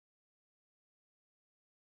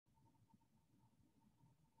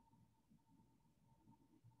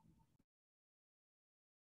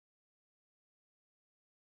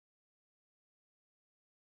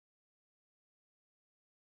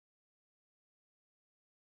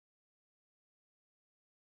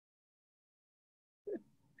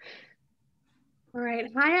All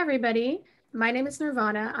right. Hi, everybody. My name is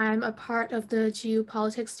Nirvana. I'm a part of the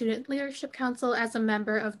Geopolitics Student Leadership Council as a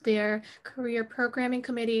member of their Career Programming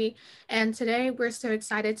Committee. And today we're so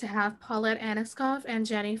excited to have Paulette Aniskoff and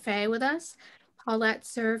Jenny Fay with us. Paulette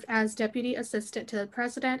served as Deputy Assistant to the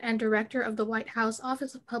President and Director of the White House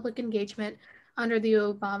Office of Public Engagement under the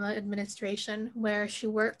Obama administration, where she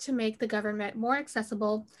worked to make the government more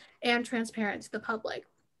accessible and transparent to the public.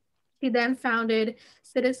 He then founded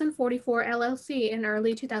Citizen 44 LLC in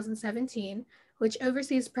early 2017, which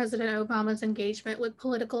oversees President Obama's engagement with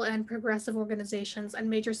political and progressive organizations and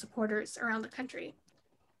major supporters around the country.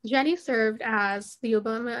 Jenny served as the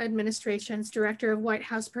Obama administration's Director of White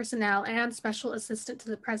House Personnel and Special Assistant to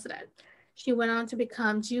the President. She went on to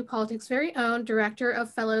become Geopolitics' very own Director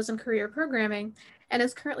of Fellows and Career Programming and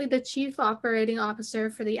is currently the Chief Operating Officer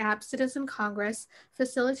for the app Citizen Congress,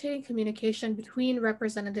 facilitating communication between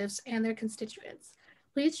representatives and their constituents.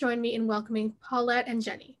 Please join me in welcoming Paulette and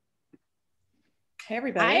Jenny. Hey, Hi,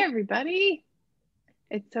 everybody. everybody.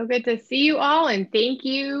 It's so good to see you all, and thank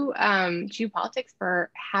you, Geopolitics, for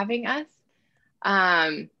having us.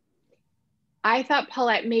 I thought,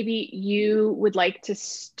 Paulette, maybe you would like to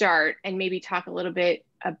start and maybe talk a little bit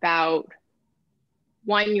about,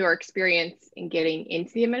 one, your experience in getting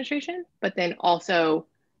into the administration, but then also,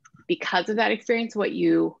 because of that experience, what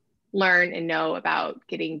you learn and know about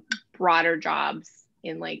getting broader jobs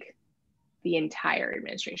in like the entire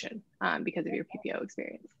administration because of your PPO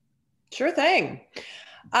experience. Sure thing.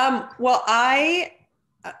 Well, I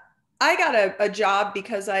got a job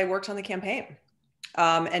because I worked on the campaign,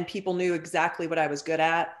 and people knew exactly what I was good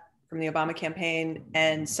at from the Obama campaign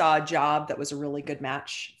and saw a job that was a really good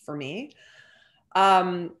match for me.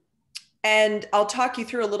 And I'll talk you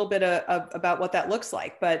through a little bit about what that looks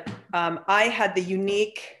like. But I had the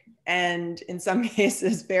unique and in some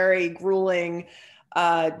cases very grueling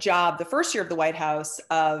job the first year of the White House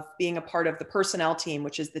of being a part of the personnel team,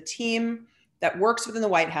 which is the team that works within the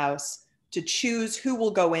White House to choose who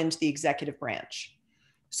will go into the executive branch.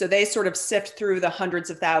 So they sort of sift through the hundreds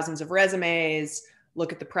of thousands of resumes,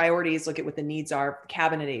 look at the priorities, look at what the needs are of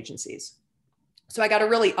cabinet agencies. So I got a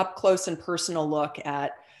really up close and personal look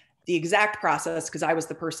at the exact process because I was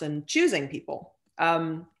the person choosing people.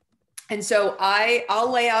 And so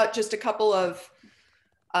I'll lay out just a couple of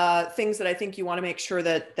things that I think you want to make sure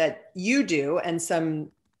that you do, and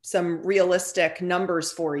some realistic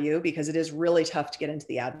numbers for you, because it is really tough to get into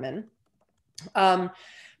the admin.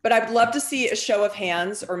 But I'd love to see a show of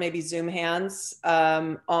hands, or maybe Zoom hands,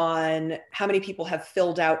 on how many people have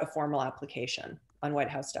filled out a formal application on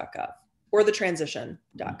whitehouse.gov or the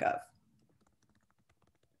transition.gov.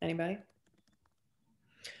 Anybody?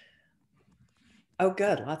 Oh,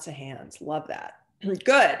 good. Lots of hands. Love that.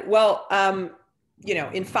 Good. Well,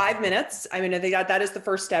 in 5 minutes, I mean, I think that is the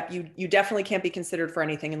first step. You definitely can't be considered for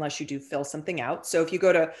anything unless you do fill something out. So if you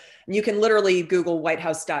go to, you can literally Google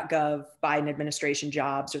whitehouse.gov, Biden administration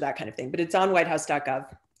jobs, or that kind of thing, but it's on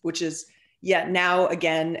whitehouse.gov, which is yet now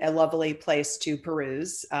again a lovely place to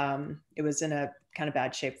peruse. It was in a kind of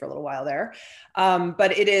bad shape for a little while there,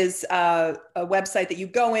 but it is a website that you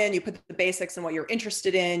go in, you put the basics and what you're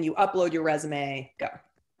interested in, you upload your resume, go.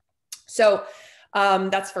 So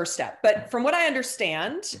that's first step. But from what I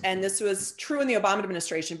understand, and this was true in the Obama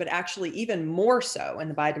administration, but actually even more so in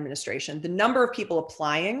the Biden administration, the number of people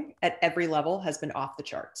applying at every level has been off the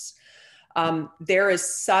charts. There is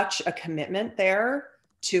such a commitment there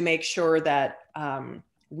to make sure that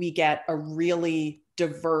we get a really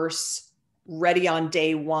diverse, ready on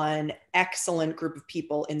day one, excellent group of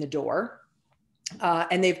people in the door.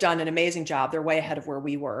 And they've done an amazing job. They're way ahead of where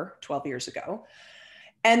we were 12 years ago.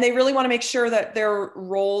 And they really want to make sure that there are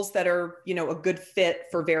roles that are, a good fit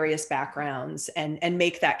for various backgrounds and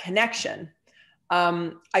make that connection.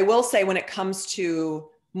 I will say when it comes to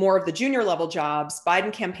more of the junior level jobs,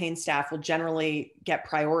 Biden campaign staff will generally get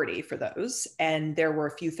priority for those. And there were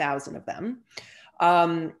a few thousand of them.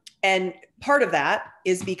 And part of that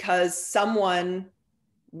is because someone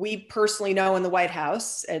we personally know in the White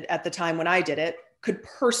House at the time when I did it could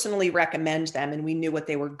personally recommend them, and we knew what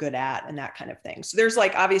they were good at and that kind of thing. So there's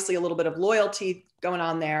like obviously a little bit of loyalty going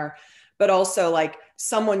on there, but also like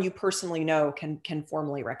someone you personally know can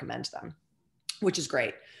formally recommend them, which is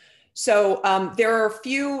great. So there are a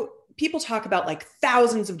few people talk about like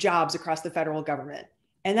thousands of jobs across the federal government.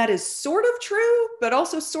 And that is sort of true, but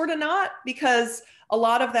also sort of not, because a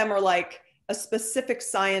lot of them are like a specific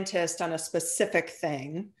scientist on a specific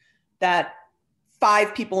thing that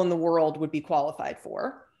 5 people in the world would be qualified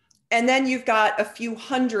for. And then you've got a few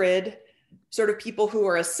hundred sort of people who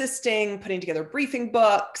are assisting, putting together briefing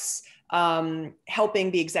books,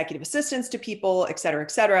 helping be executive assistants to people, et cetera,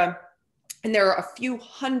 et cetera. And there are a few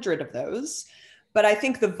hundred of those, but I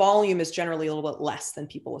think the volume is generally a little bit less than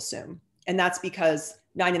people assume. And that's because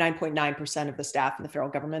 99.9% of the staff in the federal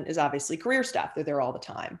government is obviously career staff. They're there all the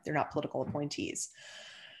time. They're not political appointees.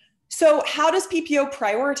 So how does PPO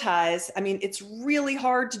prioritize? I mean, it's really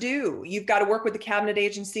hard to do. You've got to work with the cabinet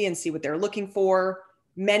agency and see what they're looking for.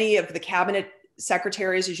 Many of the cabinet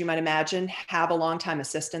secretaries, as you might imagine, have a longtime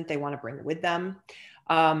assistant they want to bring with them.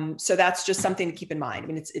 So that's just something to keep in mind. I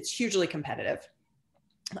mean, it's hugely competitive.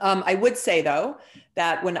 I would say, though,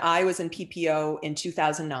 that when I was in PPO in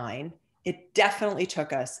 2009, it definitely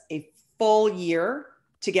took us a full year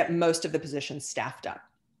to get most of the positions staffed up.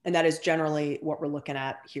 And that is generally what we're looking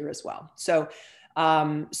at here as well. So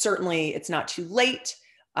certainly it's not too late.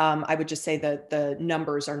 I would just say that the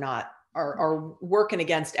numbers are working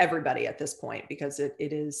against everybody at this point, because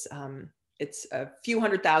it's a few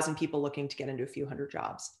 100,000 people looking to get into a few hundred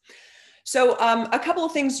jobs. So a couple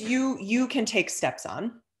of things you can take steps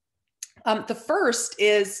on. The first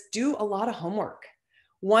is do a lot of homework.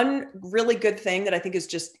 One really good thing that I think is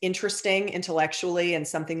just interesting intellectually and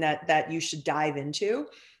something that you should dive into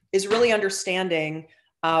is really understanding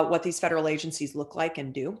what these federal agencies look like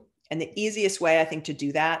and do. And the easiest way I think to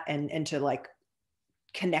do that and to like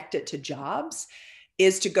connect it to jobs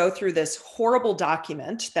is to go through this horrible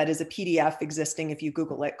document that is a PDF existing if you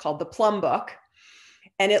Google it, called the Plum Book.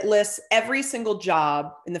 And it lists every single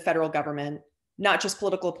job in the federal government, not just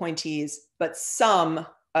political appointees, but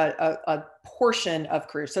a portion of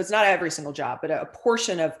career. So it's not every single job, but a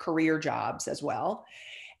portion of career jobs as well.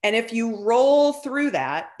 And if you roll through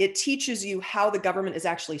that, it teaches you how the government is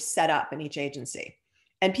actually set up in each agency.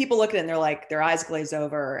 And people look at it and they're like, their eyes glaze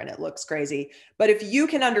over and it looks crazy. But if you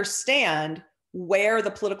can understand where the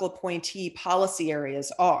political appointee policy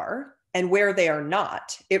areas are and where they are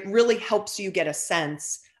not, it really helps you get a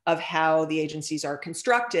sense of how the agencies are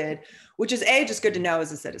constructed, which is A, just good to know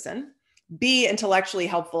as a citizen, B, intellectually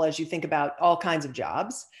helpful as you think about all kinds of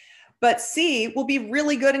jobs, but C, will be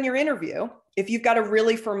really good in your interview if you've got a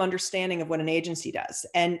really firm understanding of what an agency does.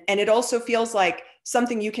 And it also feels like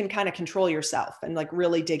something you can kind of control yourself and like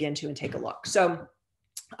really dig into and take a look. So,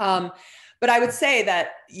 but I would say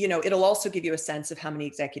that, it'll also give you a sense of how many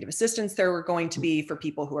executive assistants there are going to be for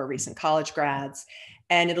people who are recent college grads.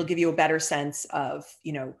 And it'll give you a better sense of,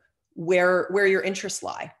 where your interests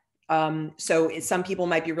lie. So some people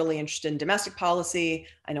might be really interested in domestic policy.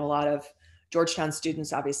 I know a lot of Georgetown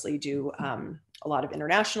students obviously do a lot of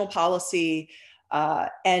international policy.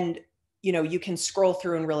 And, you can scroll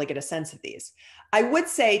through and really get a sense of these. I would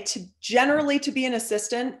say generally to be an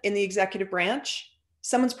assistant in the executive branch,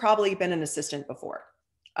 someone's probably been an assistant before.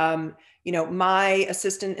 My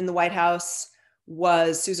assistant in the White House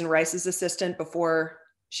was Susan Rice's assistant before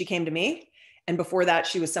she came to me. And before that,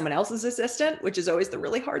 she was someone else's assistant, which is always the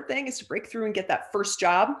really hard thing, is to break through and get that first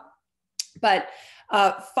job. But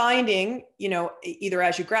finding, either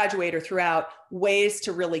as you graduate or throughout, ways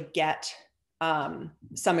to really get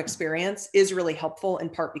some experience is really helpful, in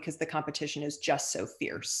part because the competition is just so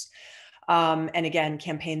fierce. And again,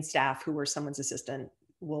 campaign staff who were someone's assistant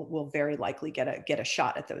will very likely get a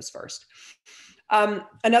shot at those first.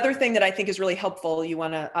 Another thing that I think is really helpful, you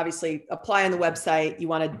want to obviously apply on the website, you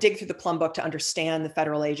want to dig through the Plum Book to understand the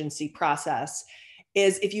federal agency process,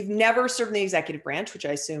 is if you've never served in the executive branch, which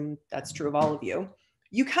I assume that's true of all of you,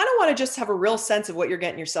 you kind of want to just have a real sense of what you're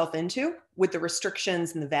getting yourself into with the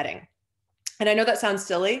restrictions and the vetting. And I know that sounds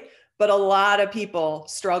silly, but a lot of people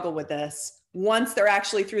struggle with this once they're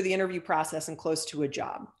actually through the interview process and close to a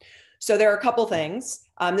job. So there are a couple things.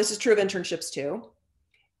 This is true of internships too.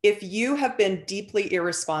 If you have been deeply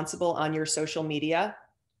irresponsible on your social media,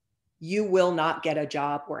 you will not get a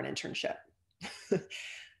job or an internship.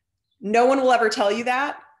 No one will ever tell you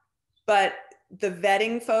that, but the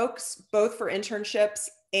vetting folks, both for internships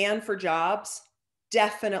and for jobs,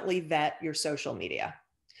 definitely vet your social media.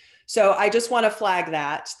 So I just want to flag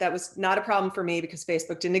that. That was not a problem for me because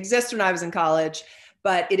Facebook didn't exist when I was in college,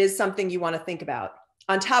 but it is something you want to think about.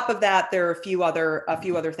 On top of that, there are a few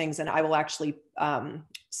other things, and I will actually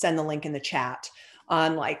send the link in the chat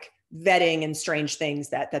on like vetting and strange things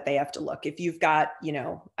that they have to look. If you've got,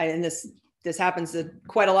 and this happens to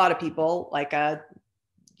quite a lot of people, like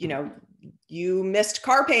you missed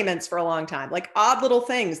car payments for a long time, like odd little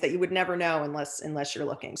things that you would never know unless you're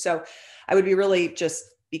looking. So I would be really just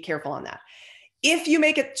be careful on that. If you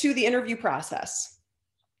make it to the interview process,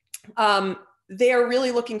 they are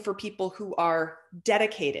really looking for people who are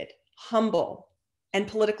dedicated, humble, and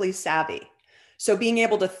politically savvy. So being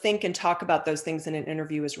able to think and talk about those things in an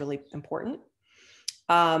interview is really important.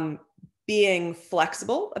 Being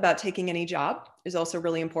flexible about taking any job is also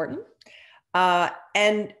really important.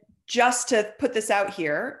 And just to put this out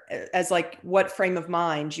here as like what frame of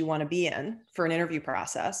mind you want to be in for an interview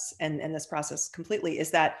process and this process completely, is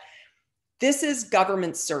that this is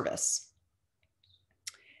government service.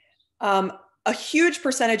 A huge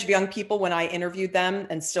percentage of young people, when I interviewed them,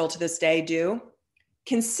 and still to this day do,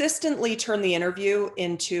 consistently turn the interview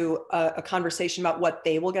into a conversation about what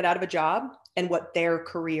they will get out of a job and what their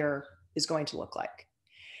career is going to look like.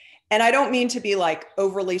 And I don't mean to be like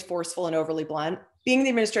overly forceful and overly blunt. Being in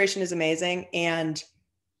the administration is amazing, and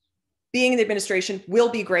being in the administration will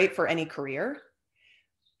be great for any career,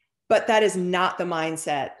 but that is not the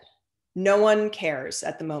mindset. No one cares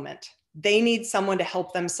at the moment. They need someone to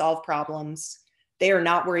help them solve problems. They are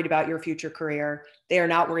not worried about your future career. They are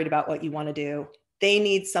not worried about what you want to do. They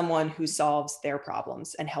need someone who solves their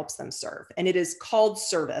problems and helps them serve. And it is called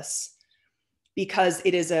service because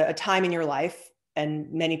it is a time in your life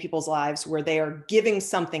and many people's lives where they are giving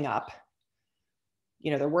something up.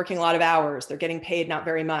 You know, they're working a lot of hours. They're getting paid not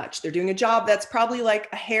very much. They're doing a job that's probably like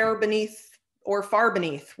a hair beneath or far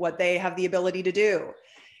beneath what they have the ability to do.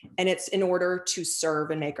 And it's in order to serve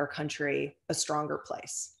and make our country a stronger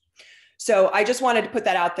place. So I just wanted to put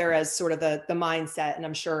that out there as sort of the mindset, and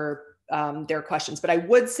I'm sure there are questions, but I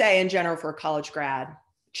would say in general for a college grad,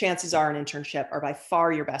 chances are an internship are by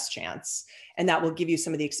far your best chance. And that will give you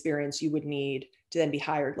some of the experience you would need to then be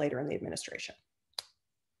hired later in the administration.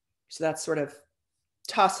 So that's sort of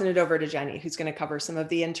tossing it over to Jenny, who's going to cover some of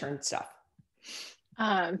the intern stuff.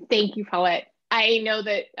 Thank you, Paulette. I know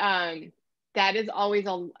that that is always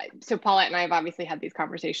so Paulette and I have obviously had these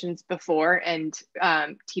conversations before and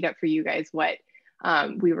teed up for you guys what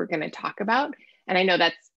we were going to talk about. And I know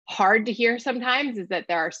that's hard to hear sometimes, is that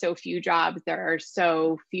there are so few jobs, there are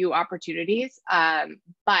so few opportunities,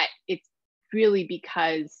 but it's really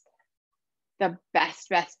because the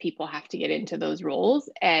best people have to get into those roles.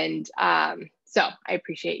 And so I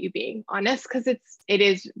appreciate you being honest, because it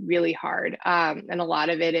is really hard. And a lot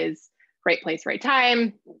of it is right place, right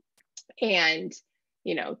time, and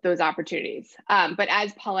you know, those opportunities. But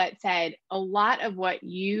as Paulette said, a lot of what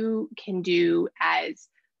you can do as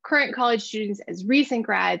current college students, as recent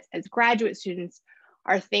grads, as graduate students,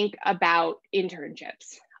 are think about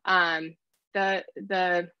internships.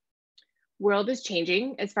 The world is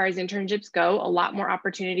changing as far as internships go. A lot more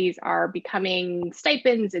opportunities are becoming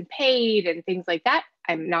stipends and paid and things like that.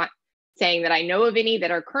 I'm not saying that I know of any that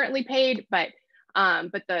are currently paid, but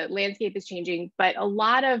the landscape is changing. But a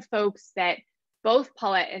lot of folks that both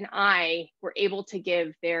Paulette and I were able to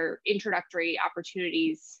give their introductory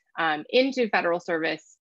opportunities into federal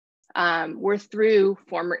service were through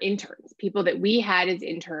former interns, people that we had as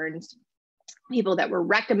interns, people that were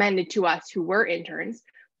recommended to us who were interns.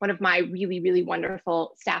 One of my really, really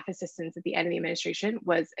wonderful staff assistants at the end of the administration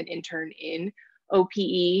was an intern in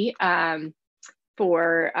OPE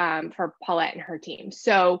for Paulette and her team.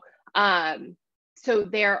 So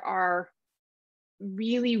there are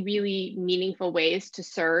really, really meaningful ways to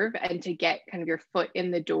serve and to get kind of your foot in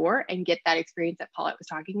the door and get that experience that Paulette was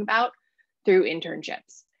talking about through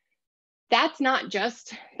internships. That's not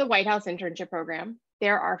just the White House internship program.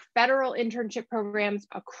 There are federal internship programs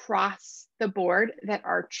across the board that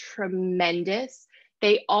are tremendous.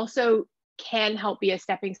 They also can help be a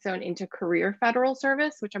stepping stone into career federal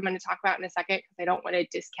service, which I'm going to talk about in a second, because I don't want to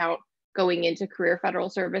discount going into career federal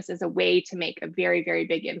service as a way to make a very, very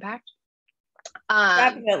big impact.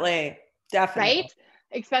 Definitely. Right?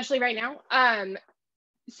 Especially right now.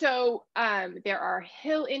 So there are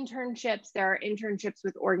Hill internships. There are internships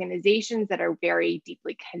with organizations that are very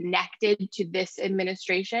deeply connected to this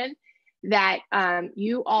administration that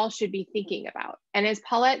you all should be thinking about. And as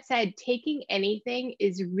Paulette said, taking anything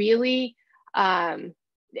is really,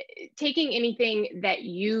 taking anything that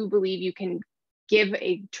you believe you can give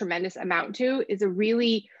a tremendous amount to is a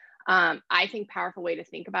really, I think, powerful way to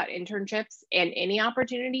think about internships and any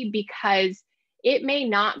opportunity, because it may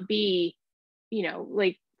not be, you know,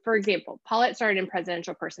 like, for example, Paulette started in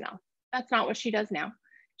presidential personnel. That's not what she does now.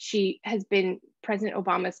 She has been President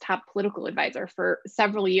Obama's top political advisor for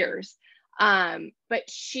several years. But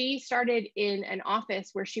she started in an office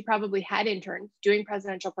where she probably had interns doing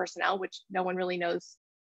presidential personnel, which no one really knows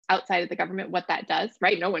outside of the government what that does,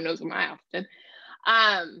 right? No one knows what my office did.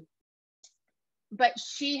 But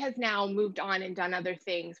she has now moved on and done other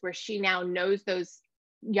things where she now knows those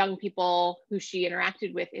young people who she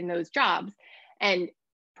interacted with in those jobs, and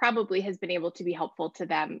probably has been able to be helpful to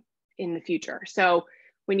them in the future. So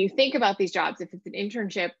when you think about these jobs, if it's an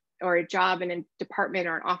internship or a job in a department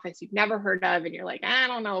or an office you've never heard of, and you're like, I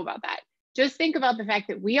don't know about that, just think about the fact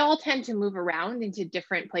that we all tend to move around into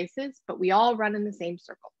different places, but we all run in the same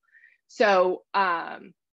circle. So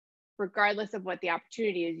regardless of what the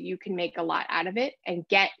opportunity is, you can make a lot out of it and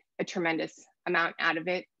get a tremendous amount out of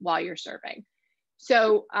it while you're serving.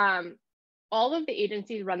 So all of the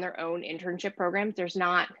agencies run their own internship programs.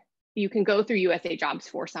 You can go through USA Jobs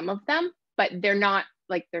for some of them, but they're not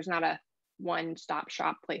like, there's not a one-stop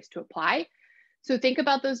shop place to apply. So think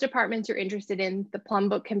about those departments you're interested in. The Plum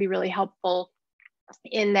Book can be really helpful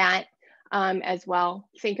in that as well.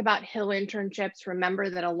 Think about Hill internships. Remember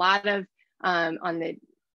that a lot of, on the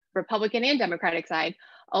Republican and Democratic side,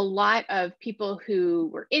 a lot of people who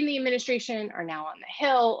were in the administration are now on the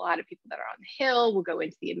Hill. A lot of people that are on the Hill will go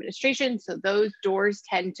into the administration. So those doors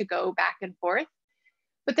tend to go back and forth.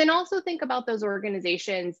 But then also think about those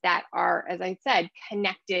organizations that are, as I said,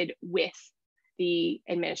 connected with the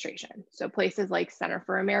administration. So places like Center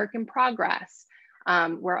for American Progress,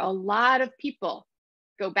 where a lot of people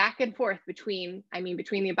go back and forth between the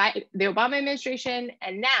Obama administration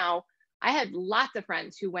and now. I had lots of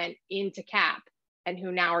friends who went into CAP and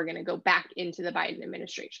who now are going to go back into the Biden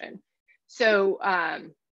administration. So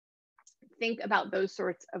think about those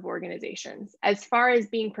sorts of organizations. As far as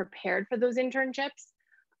being prepared for those internships,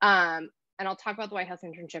 and I'll talk about the White House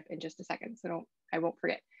internship in just a second, so I won't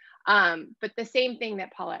forget. But the same thing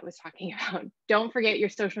that Paulette was talking about, don't forget your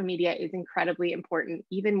social media is incredibly important,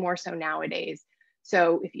 even more so nowadays.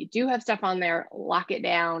 So if you do have stuff on there, lock it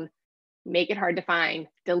down, make it hard to find,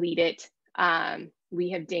 delete it.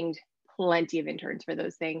 We have dinged plenty of interns for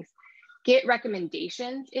those things. Get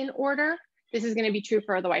recommendations in order. This is going to be true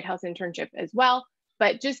for the White House internship as well,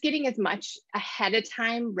 but just getting as much ahead of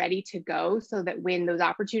time ready to go so that when those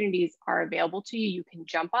opportunities are available to you, you can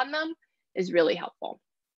jump on them is really helpful.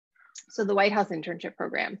 So the White House internship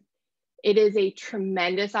program, it is a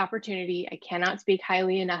tremendous opportunity. I cannot speak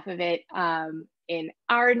highly enough of it in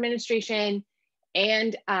our administration.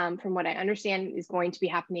 And from what I understand is going to be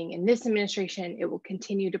happening in this administration, it will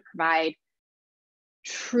continue to provide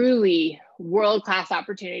truly world-class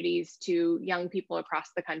opportunities to young people across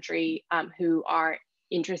the country who are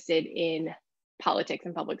interested in politics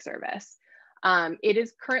and public service. It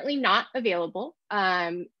is currently not available.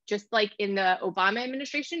 Just like in the Obama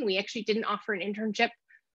administration, we actually didn't offer an internship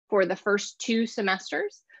for the first 2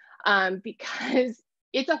 semesters because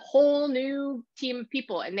it's a whole new team of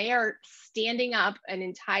people and they are standing up an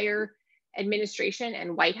entire administration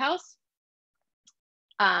and White House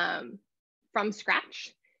from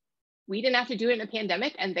scratch. We didn't have to do it in a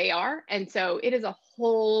pandemic and they are. And so it is a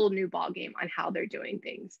whole new ballgame on how they're doing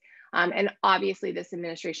things. And obviously this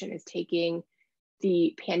administration is taking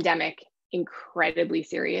the pandemic incredibly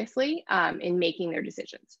seriously in making their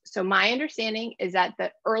decisions. So my understanding is that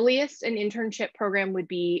the earliest an internship program would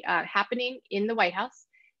be happening in the White House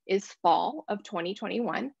is fall of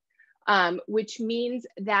 2021, which means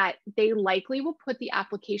that they likely will put the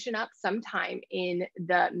application up sometime in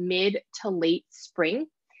the mid to late spring.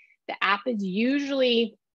 The app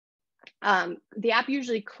usually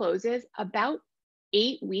closes about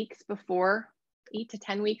 8 to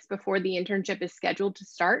 10 weeks before the internship is scheduled to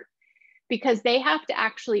start, because they have to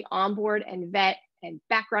actually onboard and vet and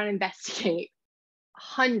background investigate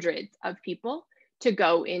hundreds of people to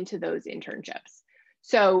go into those internships.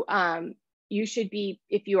 So you should be,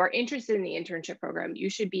 if you are interested in the internship program, you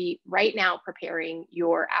should be right now preparing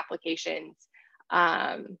your applications.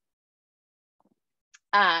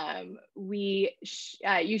 You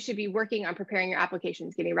should be working on preparing your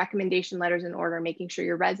applications, getting recommendation letters in order, making sure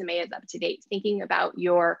your resume is up to date, thinking about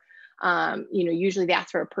your, usually they ask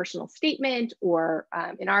for a personal statement, or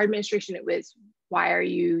in our administration, it was, why are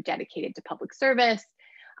you dedicated to public service,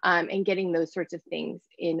 and getting those sorts of things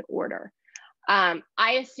in order.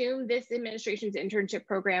 I assume this administration's internship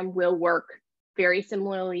program will work very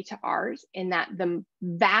similarly to ours in that the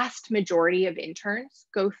vast majority of interns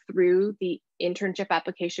go through the internship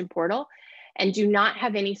application portal and do not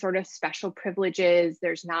have any sort of special privileges.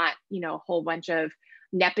 There's not, a whole bunch of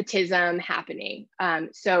nepotism happening.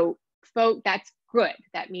 So folks, that's good.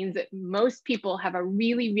 That means that most people have a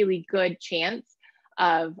really, really good chance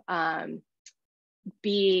of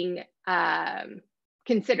being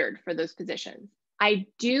considered for those positions. I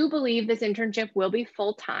do believe this internship will be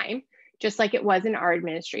full-time, just like it was in our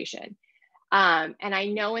administration. And I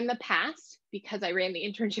know in the past, because I ran the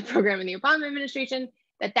internship program in the Obama administration,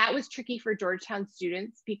 that was tricky for Georgetown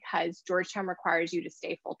students because Georgetown requires you to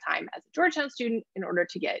stay full-time as a Georgetown student in order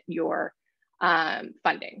to get your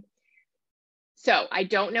funding. So I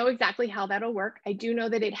don't know exactly how that'll work. I do know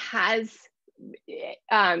that it has,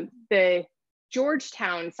 the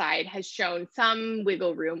Georgetown side has shown some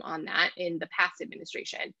wiggle room on that in the past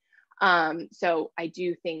administration. So I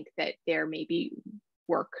do think that there may be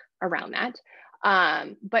work around that.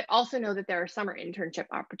 But also know that there are summer internship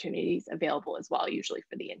opportunities available as well, usually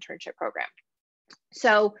for the internship program.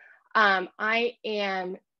 So I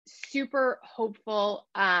am super hopeful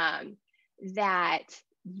that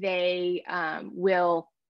they will,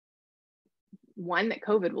 one, that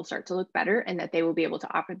COVID will start to look better and that they will be able to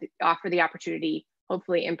offer the opportunity,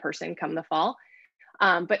 hopefully in person come the fall,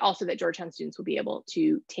 but also that Georgetown students will be able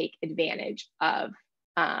to take advantage of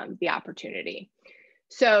the opportunity.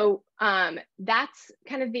 So that's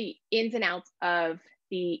kind of the ins and outs of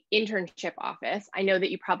the internship office. I know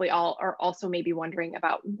that you probably all are also maybe wondering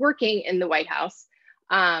about working in the White House,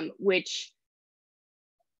 which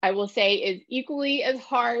I will say is equally as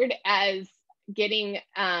hard as getting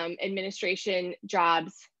administration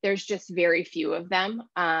jobs. There's just very few of them.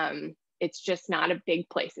 It's just not a big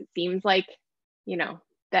place. It seems like, you know,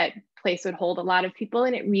 that place would hold a lot of people,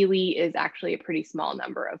 and it really is actually a pretty small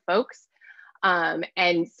number of folks.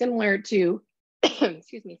 And similar to,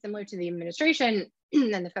 excuse me, similar to the administration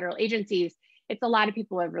and the federal agencies, it's a lot of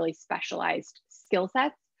people have really specialized skill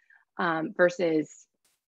sets versus,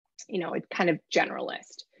 you know, it's kind of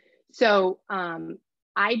generalist. So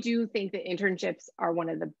I do think that internships are one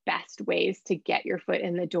of the best ways to get your foot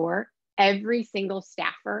in the door. Every single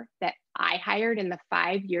staffer that I hired in the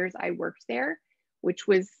 5 years I worked there, which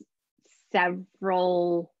was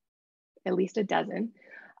several, at least a dozen,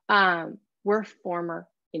 were former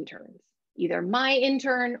interns, either my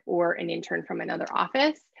intern or an intern from another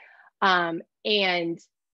office. And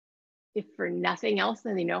if for nothing else,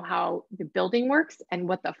 then they know how the building works and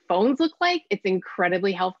what the phones look like. It's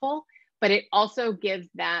incredibly helpful, but it also gives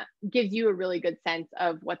you a really good sense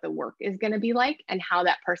of what the work is going to be like and how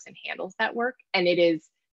that person handles that work. And it is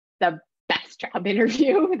the best job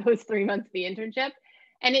interview, those 3 months of the internship.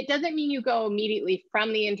 And it doesn't mean you go immediately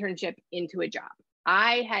from the internship into a job.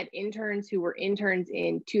 I had interns who were interns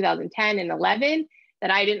in 2010 and 11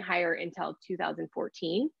 that I didn't hire until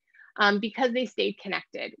 2014 because they stayed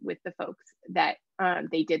connected with the folks that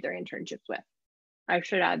they did their internships with. I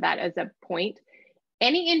should add that as a point.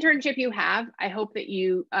 Any internship you have, I hope that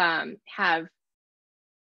you have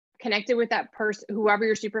connected with that person, whoever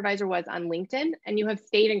your supervisor was on LinkedIn, and you have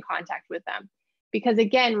stayed in contact with them. Because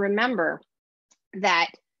again, remember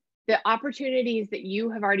that the opportunities that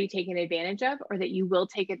you have already taken advantage of or that you will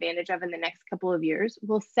take advantage of in the next couple of years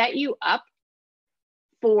will set you up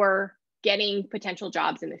for getting potential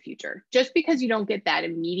jobs in the future. Just because you don't get that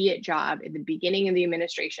immediate job at the beginning of the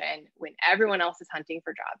administration when everyone else is hunting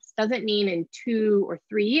for jobs doesn't mean in 2 or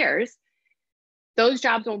 3 years those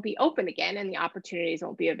jobs won't be open again and the opportunities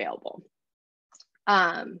won't be available.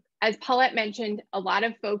 As Paulette mentioned, a lot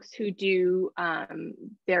of folks who do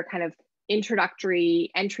their kind of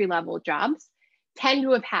introductory entry-level jobs tend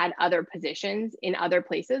to have had other positions in other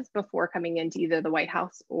places before coming into either the White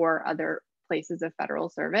House or other places of federal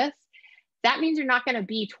service. That means you're not going to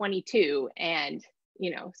be 22 and,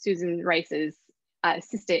 you know, Susan Rice's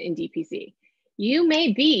assistant in DPC. You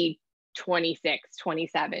may be 26,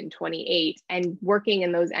 27, 28 and working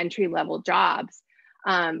in those entry-level jobs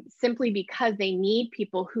simply because they need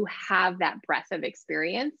people who have that breadth of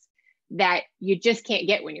experience that you just can't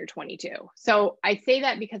get when you're 22. So I say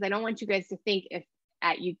that because I don't want you guys to think if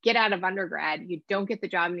you get out of undergrad, you don't get the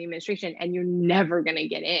job in the administration and you're never going to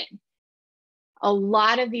get in. A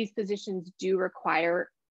lot of these positions do require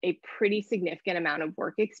a pretty significant amount of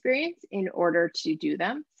work experience in order to do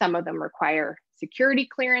them. Some of them require security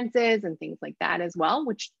clearances and things like that as well,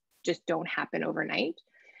 which just don't happen overnight.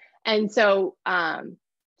 And so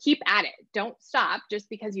keep at it. Don't stop just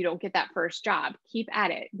because you don't get that first job. Keep at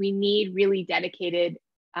it. We need really dedicated,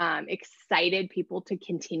 excited people to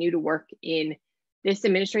continue to work in this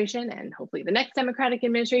administration and hopefully the next Democratic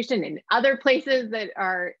administration and other places that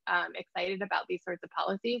are excited about these sorts of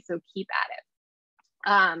policies. So keep at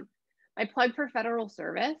it. My plug for federal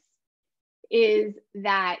service is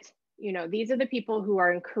that, you know, these are the people who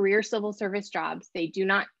are in career civil service jobs. They do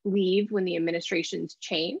not leave when the administrations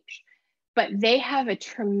change, but they have a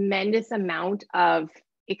tremendous amount of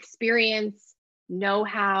experience,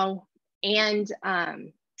 know-how, and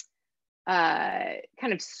kind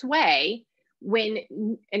of sway when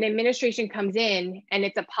an administration comes in and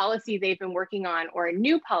it's a policy they've been working on or a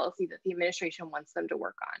new policy that the administration wants them to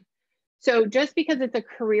work on. So just because it's a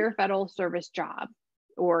career federal service job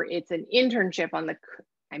or it's an internship on the,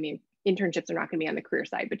 I mean, internships are not going to be on the career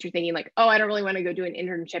side, but you're thinking like, oh, I don't really want to go do an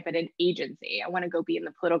internship at an agency. I want to go be in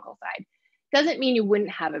the political side. Doesn't mean you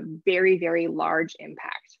wouldn't have a very, very large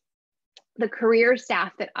impact. The career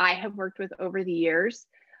staff that I have worked with over the years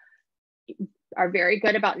are very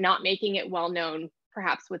good about not making it well known,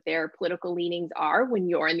 perhaps what their political leanings are when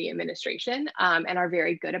you're in the administration, and are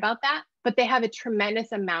very good about that. but they have a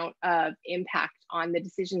tremendous amount of impact on the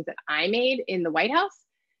decisions that I made in the White House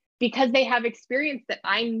because they have experience that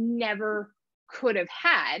I never could have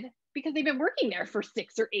had because they've been working there for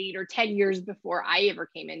 6 or 8 or 10 years before I ever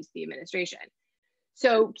came into the administration.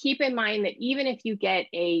 So keep in mind that even if you get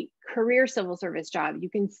a career civil service job, you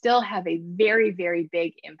can still have a very, very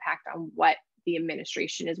big impact on what the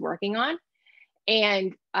administration is working on.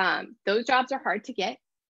 And those jobs are hard to get.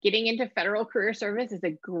 Getting into federal career service is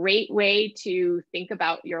a great way to think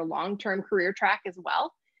about your long-term career track as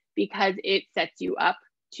well, because it sets you up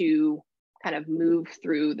to kind of move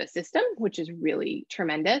through the system, which is really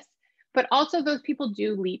tremendous. But also those people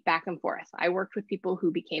do leap back and forth. I worked with people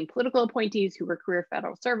who became political appointees who were career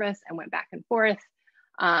federal service and went back and forth.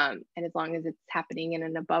 And as long as it's happening in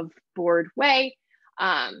an above board way,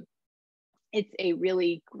 it's a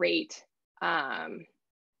really great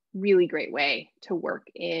way to work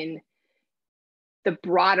in the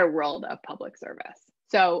broader world of public service.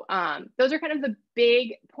 So those are kind of the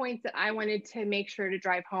big points that I wanted to make sure to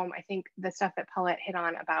drive home. I think the stuff that Paulette hit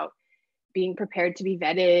on about being prepared to be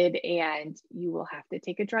vetted and you will have to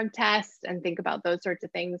take a drug test and think about those sorts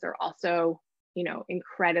of things are also, you know,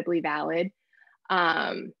 incredibly valid.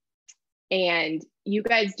 And you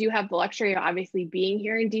guys do have the luxury of obviously being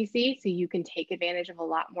here in DC, so you can take advantage of a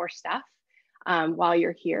lot more stuff while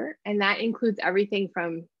you're here. And that includes everything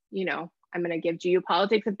from, you know, I'm going to give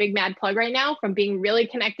geopolitics a big mad plug right now, from being really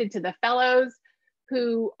connected to the fellows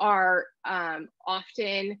who are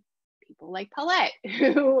often people like Paulette,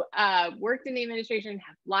 who worked in the administration,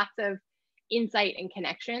 have lots of insight and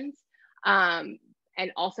connections, and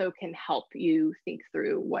also can help you think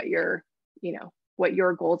through what your, you know, what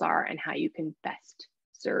your goals are and how you can best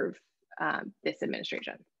serve this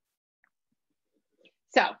administration.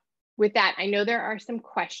 So with that, I know there are some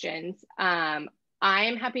questions. I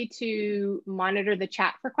am happy to monitor the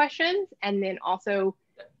chat for questions, and then also,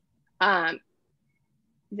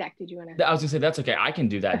 Zach, did you want to? I was gonna say, that's okay. I can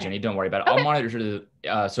do that, okay. Jenny, don't worry about it. Okay. I'll monitor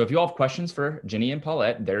so if you all have questions for Jenny and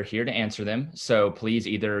Paulette, they're here to answer them. So please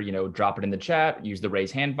either, you know, drop it in the chat, use the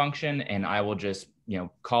raise hand function, and I will just, you know,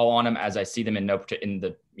 call on them as I see them in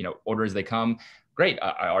the, you know, order as they come. Great,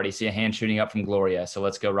 I already see a hand shooting up from Gloria. So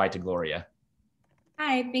let's go right to Gloria.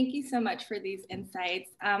 Hi, thank you so much for these insights.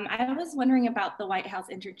 I was wondering about the White House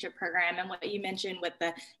internship program and what you mentioned with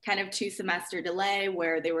the kind of 2-semester delay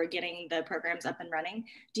where they were getting the programs up and running.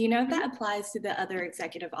 Do you know if that applies to the other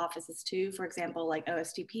executive offices too? For example, like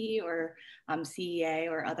OSTP or CEA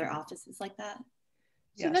or other offices like that?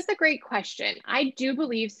 So yes. That's a great question. I do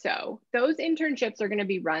believe so. Those internships are going to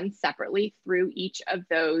be run separately through each of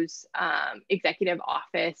those executive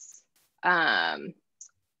office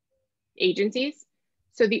agencies.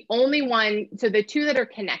 So the only one, so the two that are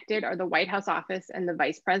connected are the White House office and the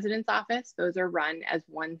Vice President's office. Those are run as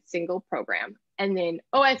one single program. And then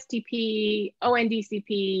OSTP,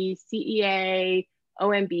 ONDCP, CEA,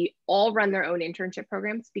 OMB all run their own internship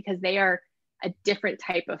programs because they are a different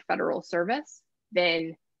type of federal service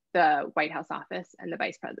than the White House office and the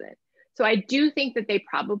Vice President. So I do think that they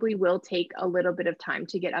probably will take a little bit of time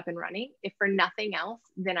to get up and running. If for nothing else,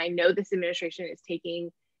 then I know this administration is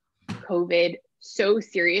taking COVID so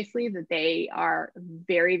seriously that they are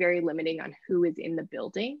very, very limiting on who is in the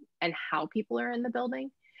building and how people are in the building.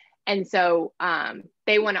 And so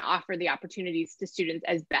they want to offer the opportunities to students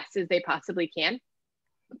as best as they possibly can.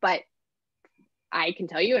 But I can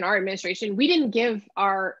tell you in our administration, we didn't give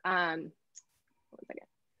our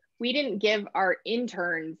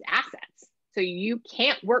interns assets. So you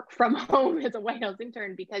can't work from home as a White House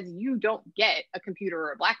intern because you don't get a computer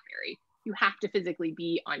or a BlackBerry. You have to physically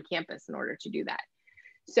be on campus in order to do that.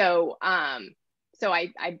 So, so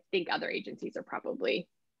I think other agencies are probably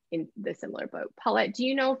in the similar boat. Paulette, do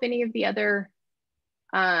you know if any of the other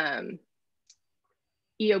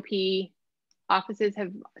EOP offices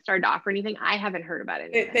have started to offer anything? I haven't heard about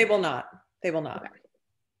it. They will not. They will not. Okay.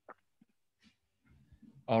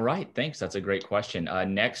 All right, thanks. That's a great question.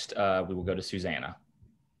 Next, we will go to Susanna.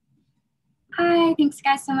 Hi, thanks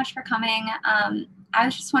guys so much for coming. I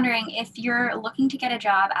was just wondering if you're looking to get a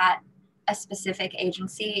job at a specific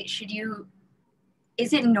agency,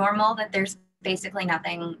 is it normal that there's basically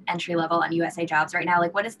nothing entry level on USA Jobs right now?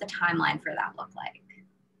 Like, what does the timeline for that look like?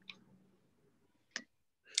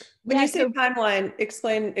 When you say timeline,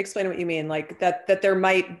 explain what you mean. Like that there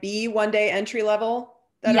might be one day entry level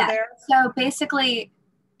that are there? So basically,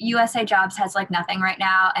 USA Jobs has like nothing right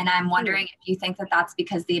now. And I'm wondering if you think that that's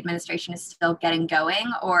because the administration is still getting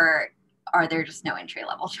going, or are there just no entry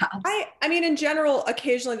level jobs? I mean, in general,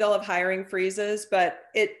 occasionally they'll have hiring freezes, but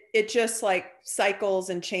it just like cycles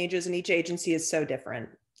and changes, and each agency is so different.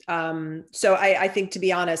 So I think, to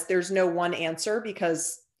be honest, there's no one answer,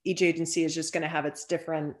 because each agency is just going to have its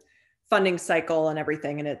different funding cycle and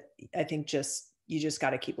everything. And I think you just got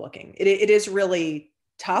to keep looking. It is really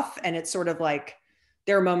tough. And it's sort of like,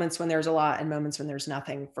 there are moments when there's a lot and moments when there's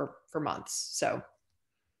nothing for months. So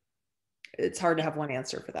it's hard to have one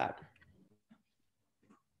answer for that.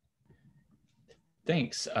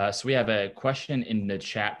 Thanks. So we have a question in the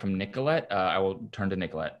chat from Nicolette. I will turn to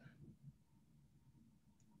Nicolette.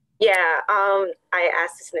 Yeah, I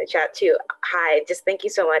asked this in the chat too. Hi, just thank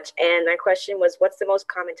you so much. And my question was, what's the most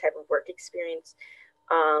common type of work experience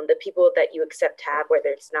the people that you accept have, whether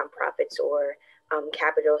it's nonprofits or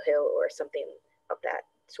Capitol Hill or something of that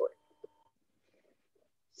sort?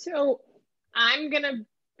 So I'm going to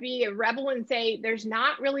be a rebel and say there's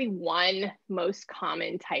not really one most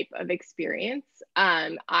common type of experience.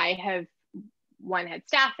 I have had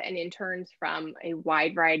staff and interns from a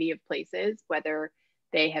wide variety of places, whether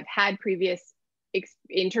they have had previous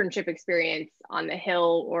internship experience on the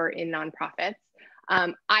Hill or in nonprofits.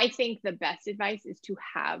 I think the best advice is to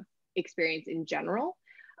have experience in general.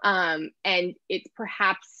 And it's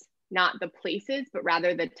perhaps not the places, but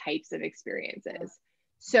rather the types of experiences.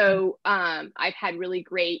 So I've had really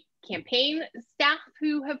great campaign staff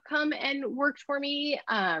who have come and worked for me.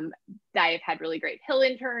 I've had really great Hill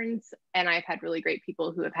interns, and I've had really great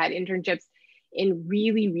people who have had internships in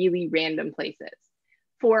really, really random places.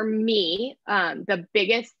 For me, the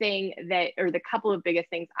biggest thing the couple of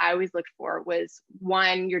biggest things I always looked for was,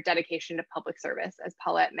 one, your dedication to public service, as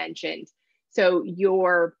Paulette mentioned. So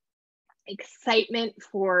your excitement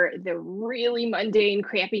for the really mundane,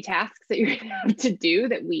 crappy tasks that you're gonna have to do,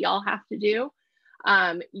 that we all have to do.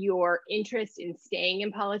 Your interest in staying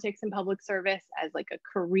in politics and public service as like a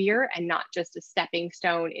career and not just a stepping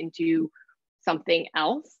stone into something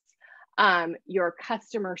else. Your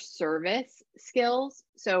customer service skills.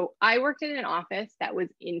 So I worked in an office that was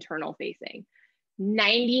internal facing.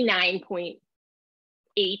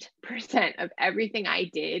 99.8% of everything I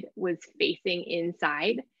did was facing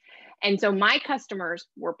inside. And so my customers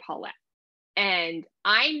were Paulette. And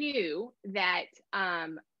I knew that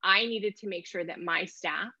I needed to make sure that my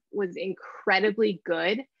staff was incredibly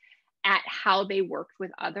good at how they worked with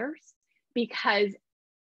others, because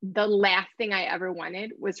the last thing I ever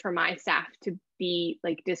wanted was for my staff to be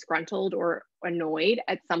like disgruntled or annoyed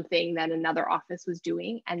at something that another office was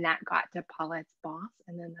doing. And that got to Paulette's boss,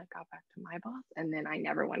 and then that got back to my boss. And then I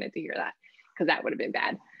never wanted to hear that, because that would have been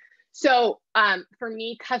bad. So for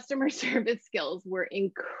me, customer service skills were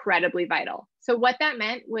incredibly vital. So what that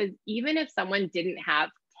meant was, even if someone didn't have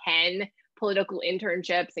 10 political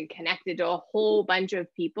internships and connected to a whole bunch of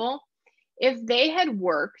people, if they had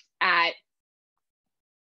worked at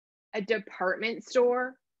a department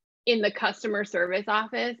store in the customer service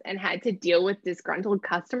office and had to deal with disgruntled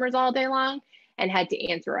customers all day long, and had to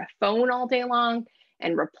answer a phone all day long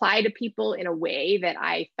and reply to people in a way that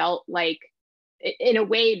I felt like, in a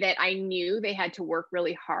way that I knew they had to work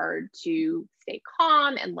really hard to stay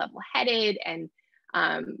calm and level-headed and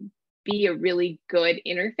be a really good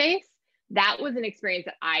interface, that was an experience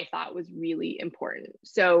that I thought was really important.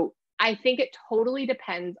 So I think it totally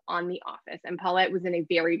depends on the office. And Paulette was in a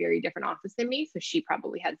very, very different office than me, so she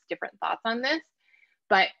probably has different thoughts on this.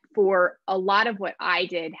 But for a lot of what I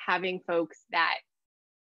did, having folks that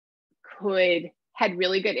had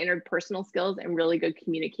really good interpersonal skills and really good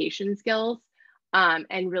communication skills,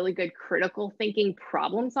 and really good critical thinking,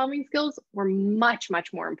 problem solving skills were much,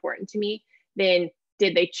 much more important to me than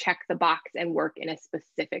did they check the box and work in a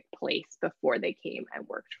specific place before they came and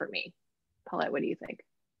worked for me. Paulette, what do you think?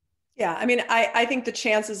 Yeah, I mean, I think the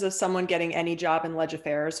chances of someone getting any job in Leg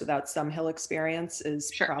Affairs without some Hill experience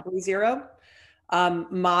is probably zero.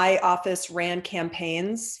 My office ran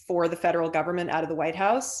campaigns for the federal government out of the White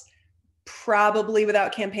House. Probably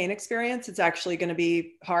without campaign experience, it's actually going to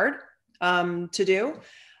be hard to do.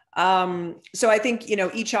 So I think,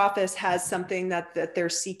 each office has something that they're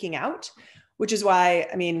seeking out, which is why,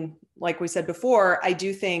 I mean, like we said before, I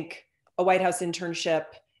do think a White House internship,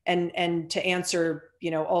 and to answer,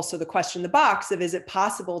 also the question in the box of, is it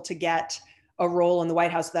possible to get a role in the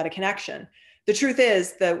White House without a connection? The truth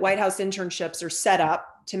is, the White House internships are set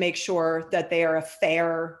up to make sure that they are a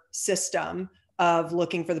fair system of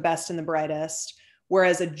looking for the best and the brightest.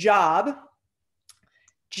 Whereas a job,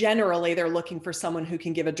 generally they're looking for someone who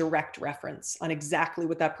can give a direct reference on exactly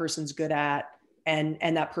what that person's good at. And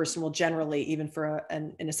that person will generally, even for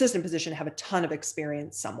an assistant position, have a ton of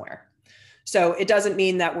experience somewhere. So it doesn't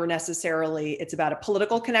mean that it's about a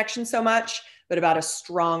political connection so much, but about a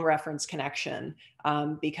strong reference connection,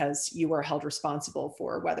 because you are held responsible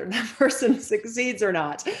for whether that person succeeds or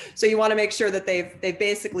not. So you want to make sure that they've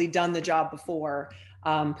basically done the job before,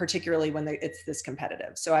 particularly when it's this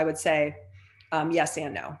competitive. So I would say yes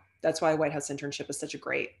and no. That's why White House internship is such a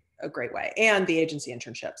great way, and the agency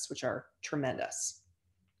internships, which are tremendous.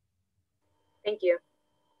 Thank you.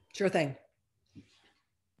 Sure thing.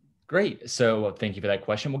 Great. So thank you for that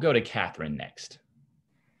question. We'll go to Catherine next.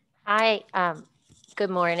 Hi.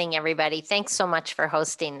 Good morning, everybody. Thanks so much for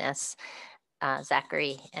hosting this,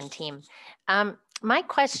 Zachary and team. My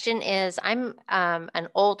question is, I'm an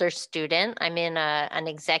older student. I'm in an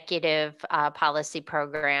executive policy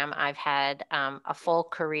program. I've had a full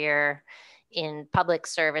career in public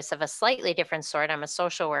service of a slightly different sort. I'm a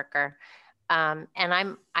social worker. And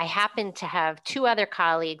I happen to have two other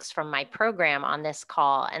colleagues from my program on this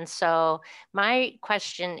call. And so my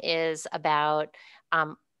question is about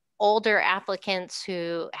older applicants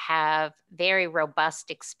who have very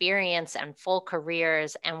robust experience and full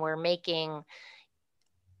careers, and we're making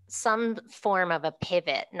some form of a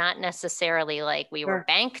pivot, not necessarily like we were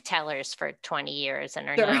bank tellers for 20 years and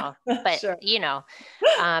are now, but you know,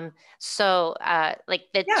 so like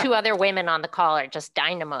the two other women on the call are just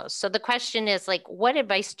dynamos. So the question is like, what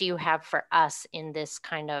advice do you have for us in this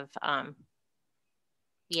kind of,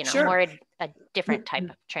 you know, more a different type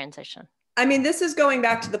of transition? I mean, this is going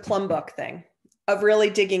back to the plum book thing of really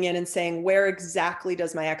digging in and saying, where exactly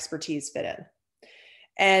does my expertise fit in?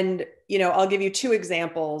 And, you know, I'll give you two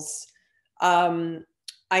examples. I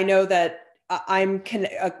know that I'm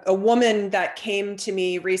a woman that came to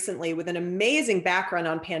me recently with an amazing background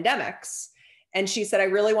on pandemics. And she said, I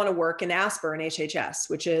really want to work in ASPR and HHS,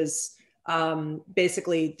 which is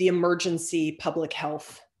basically the emergency public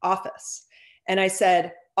health office. And I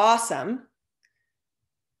said, awesome.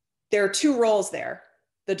 There are two roles there,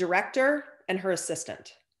 the director and her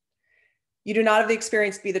assistant. You do not have the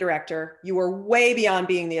experience to be the director. You are way beyond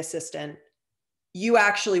being the assistant. You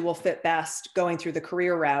actually will fit best going through the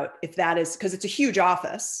career route, if that is, because it's a huge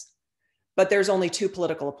office, but there's only two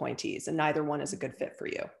political appointees and neither one is a good fit for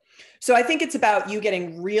you. So I think it's about you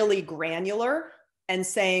getting really granular and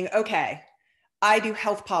saying, okay, I do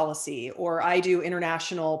health policy or I do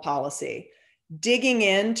international policy, digging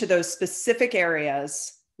into those specific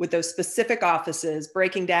areas with those specific offices,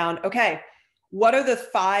 breaking down, okay, what are the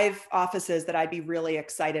 5 offices that I'd be really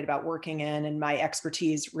excited about working in and my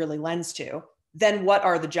expertise really lends to? Then what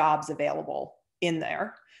are the jobs available in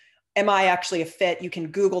there? Am I actually a fit? You can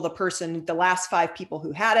Google the person, the last 5 people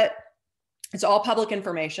who had it. It's all public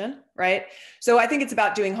information, right? So I think it's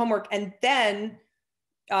about doing homework and then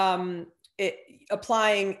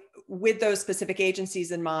applying with those specific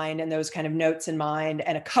agencies in mind and those kind of notes in mind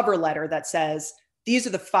and a cover letter that says, these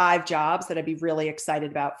are the 5 jobs that I'd be really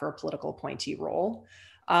excited about for a political appointee role.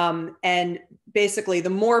 And basically, the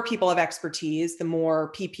more people have expertise, the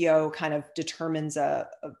more PPO kind of determines a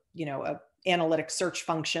analytic search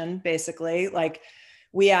function, basically. Like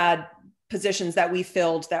we had positions that we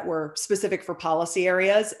filled that were specific for policy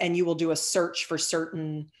areas, and you will do a search for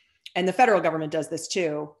certain, and the federal government does this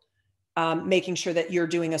too, making sure that you're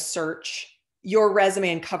doing a search. Your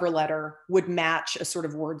resume and cover letter would match a sort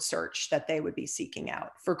of word search that they would be seeking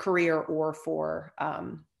out for career or for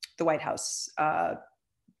the White House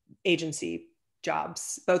agency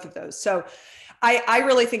jobs, both of those. So I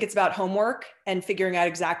really think it's about homework and figuring out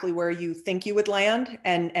exactly where you think you would land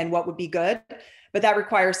and what would be good. But that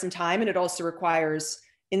requires some time. And it also requires,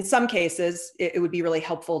 in some cases, it would be really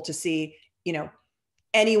helpful to see, you know,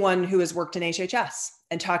 anyone who has worked in HHS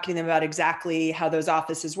and talking to them about exactly how those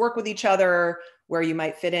offices work with each other, where you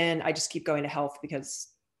might fit in. I just keep going to health because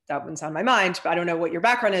that one's on my mind, but I don't know what your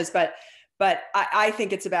background is, but I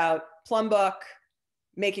think it's about plum book,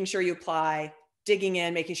 making sure you apply, digging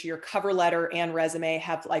in, making sure your cover letter and resume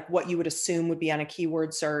have like what you would assume would be on a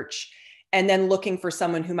keyword search, and then looking for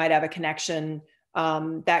someone who might have a connection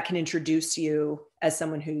that can introduce you as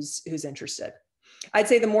someone who's interested. I'd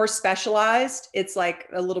say the more specialized, it's like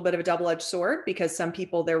a little bit of a double-edged sword because some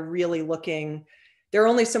people, they're really looking, there are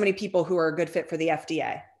only so many people who are a good fit for the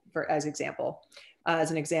FDA, as an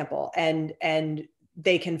example, and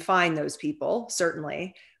they can find those people,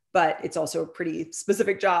 certainly, but it's also a pretty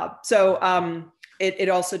specific job. So it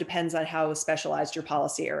also depends on how specialized your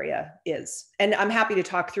policy area is. And I'm happy to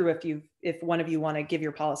talk through if one of you want to give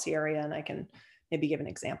your policy area, and I can maybe give an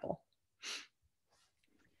example.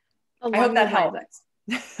 I hope that helps.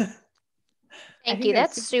 Thank you.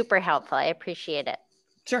 That's super helpful. I appreciate it.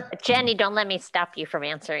 Sure. Jenny, don't let me stop you from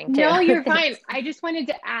answering too. No, you're fine. I just wanted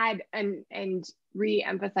to add and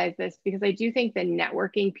re-emphasize this because I do think the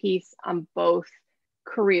networking piece on both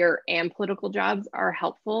career and political jobs are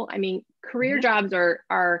helpful. I mean, career jobs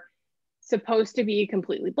are supposed to be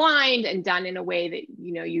completely blind and done in a way that,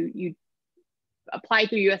 you know, you apply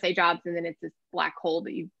through USA Jobs and then it's this black hole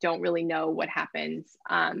that you don't really know what happens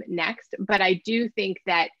next. But I do think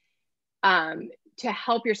that to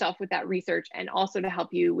help yourself with that research and also to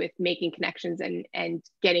help you with making connections and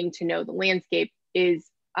getting to know the landscape is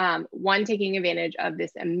one, taking advantage of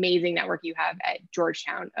this amazing network you have at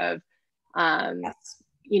Georgetown of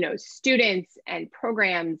you know, students and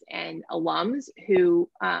programs and alums who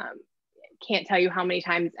can't tell you how many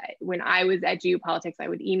times when I was at GU Politics, I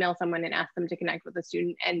would email someone and ask them to connect with a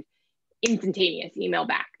student and instantaneous email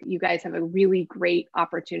back. You guys have a really great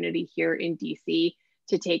opportunity here in DC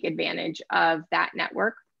to take advantage of that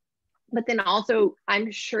network. But then also,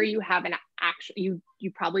 I'm sure you have an you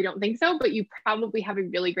probably don't think so, but you probably have a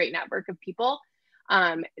really great network of people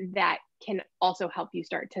that can also help you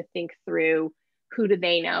start to think through who do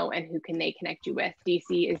they know and who can they connect you with.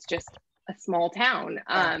 DC is just a small town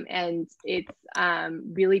and it's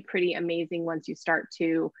really pretty amazing once you start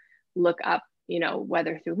to look up, you know,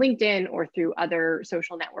 whether through LinkedIn or through other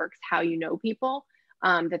social networks, how you know people,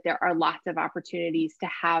 that there are lots of opportunities to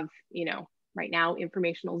have, you know, right now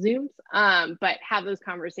informational Zooms, but have those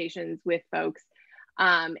conversations with folks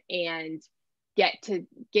and get to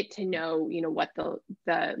know, you know, what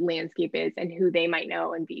the landscape is and who they might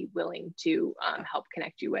know and be willing to help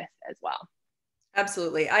connect you with as well.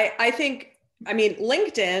 Absolutely. I think, I mean,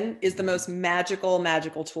 LinkedIn is the most magical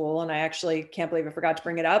tool. And I actually can't believe I forgot to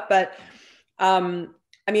bring it up, but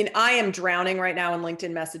I mean, I am drowning right now in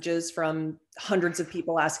LinkedIn messages from hundreds of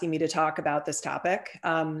people asking me to talk about this topic.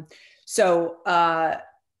 But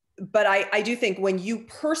I do think when you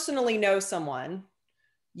personally know someone,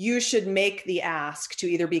 you should make the ask to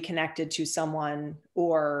either be connected to someone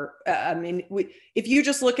or, I mean, if you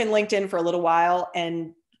just look in LinkedIn for a little while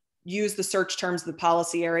and use the search terms of the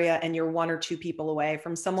policy area and you're one or two people away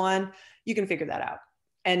from someone, you can figure that out.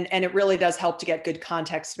 And it really does help to get good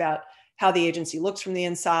context about how the agency looks from the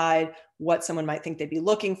inside, what someone might think they'd be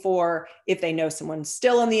looking for, if they know someone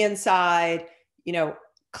still on the inside. You know,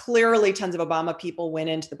 clearly tons of Obama people went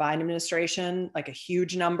into the Biden administration, like a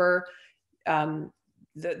huge number.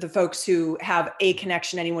 The folks who have a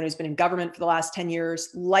connection, anyone who's been in government for the last 10 years,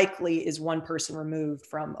 likely is one person removed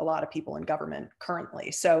from a lot of people in government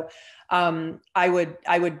currently. So I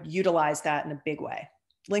would utilize that in a big way.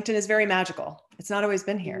 LinkedIn is very magical. It's not always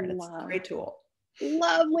been here, and it's a great tool.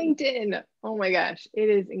 Love LinkedIn. Oh my gosh, it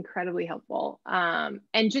is incredibly helpful.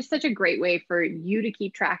 And just such a great way for you to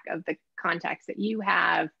keep track of the contacts that you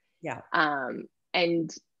have. Yeah.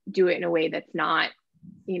 And do it in a way that's not,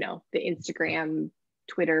 you know, the Instagram,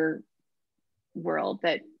 Twitter world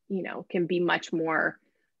that, you know, can be much more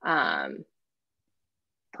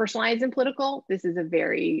personalized and political. This is a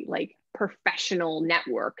very like professional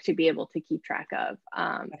network to be able to keep track of,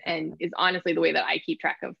 and is honestly the way that I keep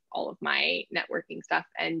track of all of my networking stuff,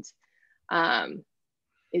 and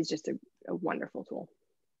is just a wonderful tool.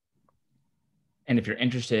 And if you're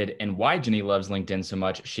interested in why Jenny loves LinkedIn so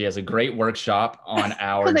much, she has a great workshop on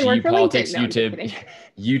our GU Politics YouTube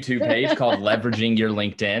page called Leveraging Your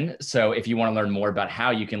LinkedIn. So if you want to learn more about how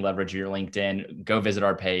you can leverage your LinkedIn, go visit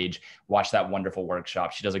our page, watch that wonderful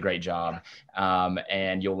workshop. She does a great job,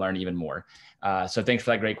 and you'll learn even more. So thanks for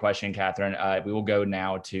that great question, Catherine. We will go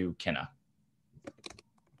now to Kenna.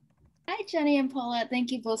 Hi, Jenny and Paula.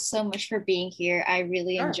 Thank you both so much for being here. I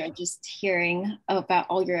really enjoyed just hearing about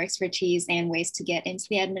all your expertise and ways to get into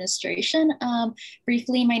the administration.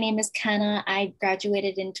 Briefly, my name is Kenna. I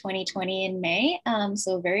graduated in 2020 in May,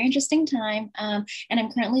 so a very interesting time. And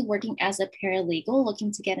I'm currently working as a paralegal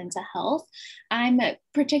looking to get into health. I'm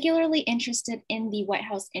particularly interested in the White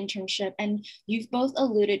House internship, and you've both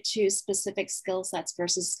alluded to specific skill sets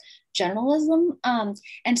versus journalism.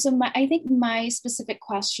 And so I think my specific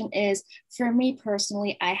question is, for me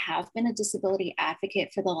personally, I have been a disability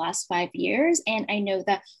advocate for the last 5 years. And I know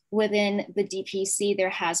that within the DPC, there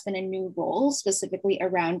has been a new role specifically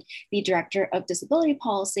around the Director of Disability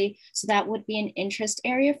Policy. So that would be an interest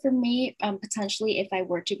area for me, potentially if I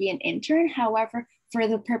were to be an intern. However, for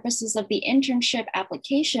the purposes of the internship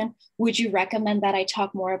application, would you recommend that I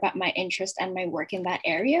talk more about my interest and my work in that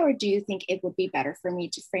area? Or do you think it would be better for me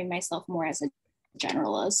to frame myself more as a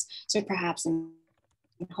generalist? So perhaps in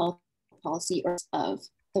health policy or of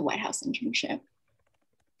the White House internship?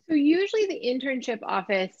 So usually the internship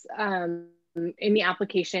office in the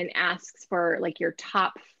application asks for like your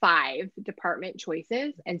top 5 department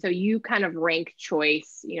choices. And so you kind of rank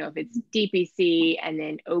choice, you know, if it's DPC and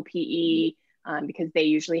then OPE, because they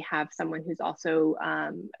usually have someone who's also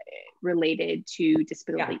related to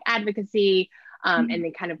disability advocacy, and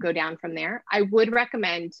then kind of go down from there. I would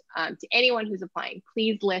recommend to anyone who's applying,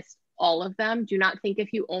 please list all of them. Do not think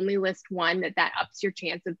if you only list one that ups your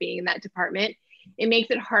chance of being in that department. It makes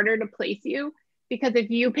it harder to place you, because if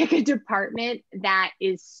you pick a department that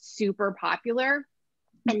is super popular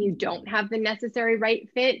and you don't have the necessary right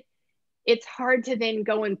fit, it's hard to then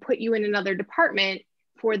go and put you in another department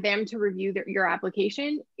for them to review your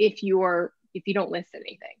application if you don't list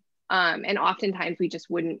anything. And oftentimes we just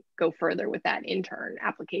wouldn't go further with that intern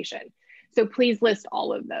application. So please list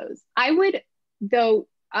all of those. I would, though,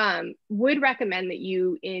 would recommend that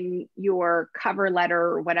you, in your cover letter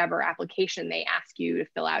or whatever application they ask you to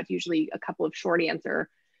fill out, usually a couple of short answer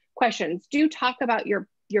questions, do talk about your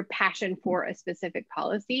passion for a specific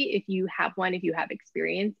policy, if you have one, if you have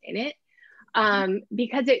experience in it,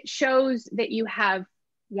 because it shows that you have,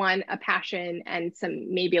 one, a passion and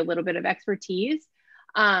maybe a little bit of expertise,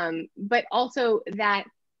 but also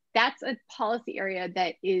that's a policy area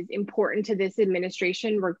that is important to this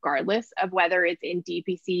administration, regardless of whether it's in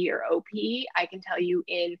DPC or OP. I can tell you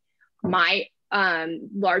in my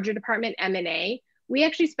larger department, M&A, we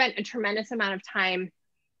actually spent a tremendous amount of time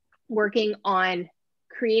working on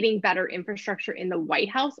creating better infrastructure in the White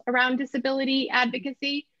House around disability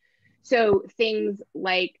advocacy. So things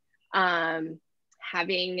like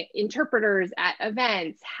having interpreters at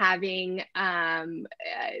events, having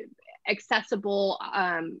accessible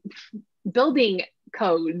building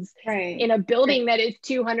codes in a building that is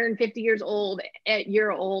 250 years old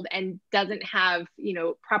and doesn't have,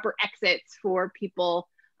 proper exits for people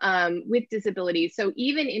with disabilities. So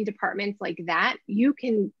even in departments like that, you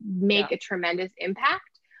can make a tremendous impact,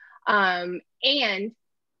 and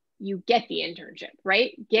you get the internship,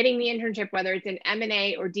 right? Getting the internship, whether it's in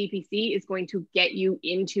M&A or DPC, is going to get you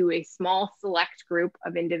into a small select group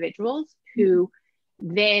of individuals who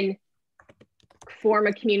then form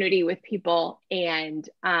a community with people and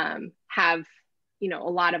have, a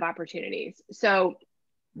lot of opportunities. So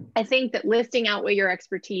I think that listing out what your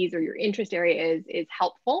expertise or your interest area is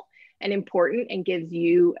helpful and important, and gives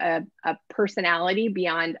you a personality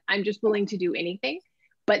beyond, I'm just willing to do anything,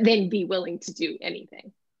 but then be willing to do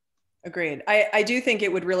anything. Agreed. I do think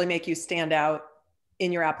it would really make you stand out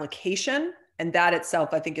in your application. And that itself,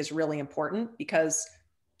 I think, is really important, because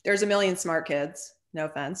there's a million smart kids. No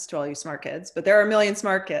offense to all you smart kids, but there are a million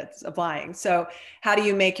smart kids applying. So how do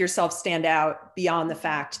you make yourself stand out beyond the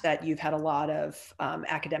fact that you've had a lot of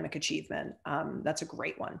academic achievement? That's a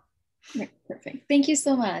great one. Perfect. Thank you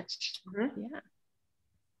so much. Mm-hmm. Yeah.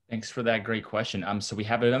 Thanks for that great question. So we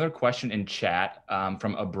have another question in chat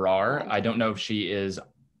from Abrar. I don't know if she is,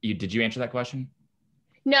 did you answer that question?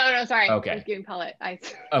 No, sorry. Okay. I was giving Paulette.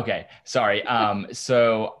 Okay, sorry.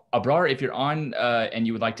 So Abrar, if you're on and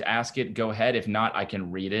you would like to ask it, go ahead. If not, I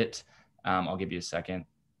can read it. I'll give you a second.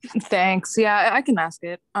 Thanks. Yeah, I can ask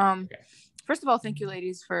it. Okay. First of all, thank you,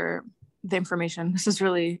 ladies, for the information. This is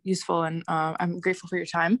really useful, and I'm grateful for your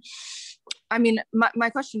time. I mean, my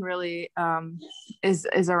question really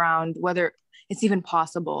is around whether it's even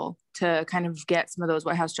possible to kind of get some of those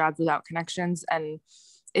White House jobs without connections. And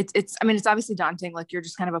it's obviously daunting. Like, you're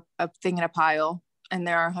just kind of a thing in a pile, and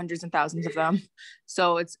there are hundreds and thousands of them.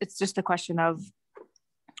 So it's just a question of,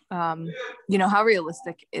 how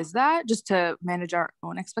realistic is that, just to manage our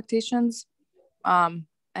own expectations?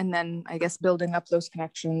 And then I guess building up those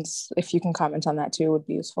connections, if you can comment on that too, would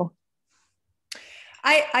be useful.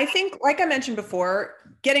 I think, like I mentioned before,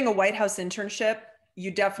 getting a White House internship, you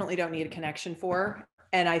definitely don't need a connection for.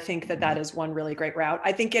 And I think that is one really great route.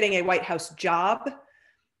 I think getting a White House job,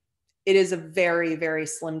 it is a very, very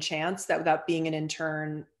slim chance that without being an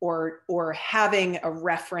intern or having a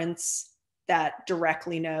reference that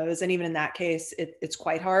directly knows, and even in that case, it's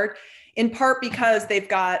quite hard, in part because they've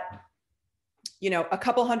got, a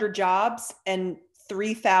couple hundred jobs and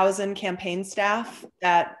 3,000 campaign staff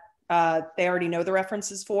that they already know the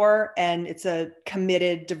references for, and it's a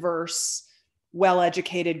committed, diverse,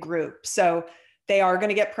 well-educated group. So they are going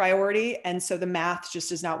to get priority. And so the math just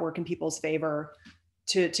does not work in people's favor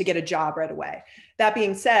to get a job right away. That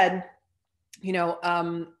being said,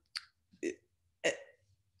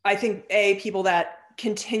 I think people that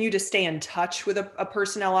continue to stay in touch with a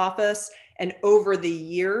personnel office, and over the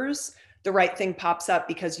years, the right thing pops up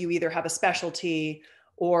because you either have a specialty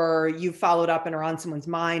or you followed up and are on someone's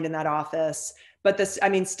mind in that office. But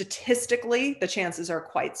statistically, the chances are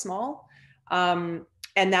quite small. And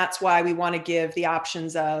that's why we want to give the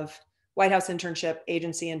options of White House internship,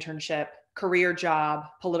 agency internship, career job,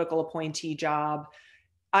 political appointee job.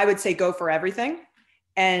 I would say go for everything.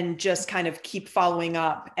 and just kind of keep following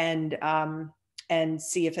up and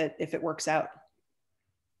see if it works out.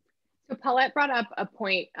 So Paulette brought up a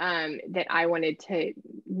point that I wanted to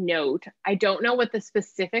note. I don't know what the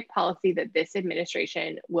specific policy that this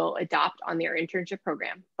administration will adopt on their internship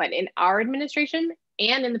program, but in our administration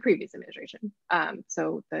and in the previous administration,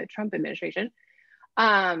 so the Trump administration,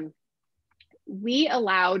 we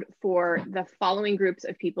allowed for the following groups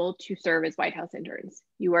of people to serve as White House interns.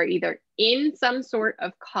 You are either in some sort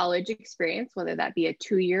of college experience, whether that be a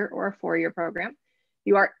 2-year or a 4-year program,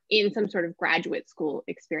 you are in some sort of graduate school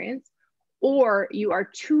experience, or you are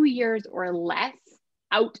 2 years or less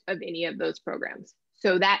out of any of those programs.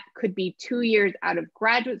 So that could be 2 years out of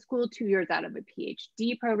graduate school, 2 years out of a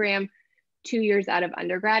PhD program, 2 years out of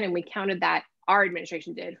undergrad, and we counted that, our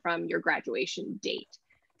administration did, from your graduation date.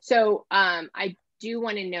 So I do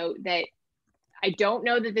want to note that I don't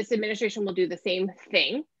know that this administration will do the same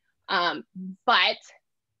thing, but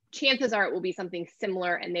chances are it will be something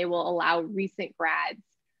similar, and they will allow recent grads.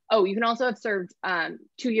 Oh, you can also have served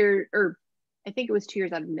 2 years, or I think it was 2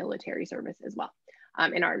 years out of military service as well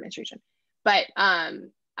in our administration. But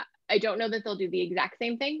I don't know that they'll do the exact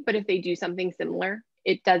same thing, but if they do something similar,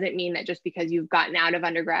 it doesn't mean that just because you've gotten out of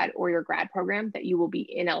undergrad or your grad program that you will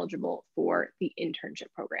be ineligible for the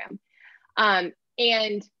internship program.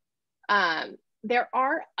 There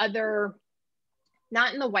are other,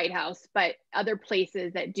 not in the White House, but other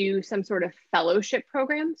places that do some sort of fellowship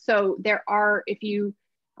program. So there are, if you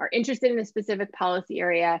are interested in a specific policy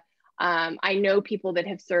area, I know people that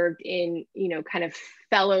have served in, kind of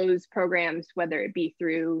fellows programs, whether it be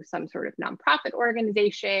through some sort of nonprofit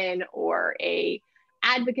organization or a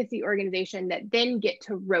advocacy organization, that then get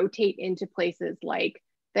to rotate into places like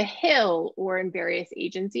the Hill or in various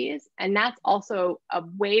agencies. And that's also a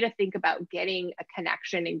way to think about getting a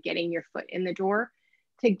connection and getting your foot in the door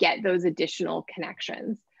to get those additional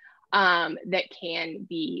connections that can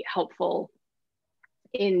be helpful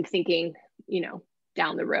in thinking,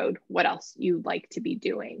 down the road, what else you'd like to be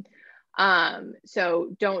doing.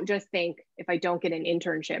 So don't just think, if I don't get an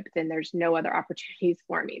internship, then there's no other opportunities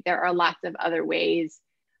for me. There are lots of other ways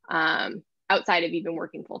outside of even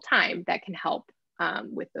working full time that can help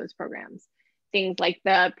with those programs. Things like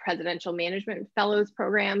the Presidential Management Fellows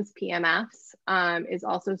programs, PMFs, is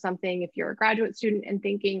also something, if you're a graduate student and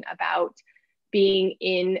thinking about being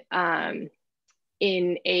in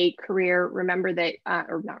a career, remember that,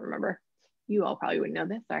 or not remember, you all probably wouldn't know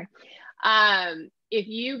this, sorry. If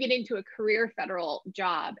you get into a career federal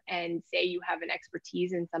job and say you have an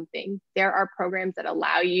expertise in something, there are programs that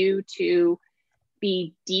allow you to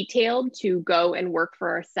be detailed to go and work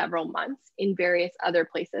for several months in various other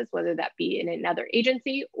places, whether that be in another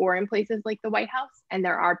agency or in places like the White House. And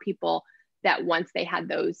there are people that once they had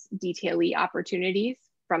those detailee opportunities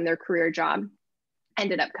from their career job,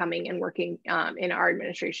 ended up coming and working in our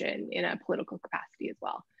administration in a political capacity as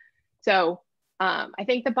well. So I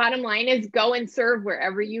think the bottom line is go and serve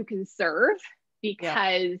wherever you can serve,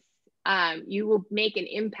 because you will make an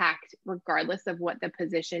impact regardless of what the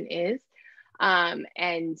position is.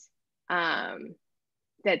 And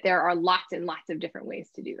that there are lots and lots of different ways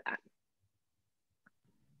to do that.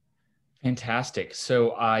 Fantastic.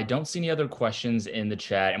 So I don't see any other questions in the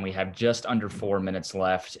chat, and we have just under 4 minutes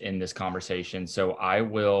left in this conversation. So I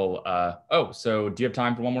will, so do you have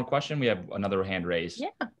time for one more question? We have another hand raised. Yeah.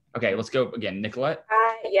 Okay, let's go again. Nicolette?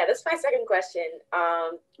 Yeah, this is my second question.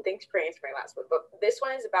 Thanks for answering my last one. But this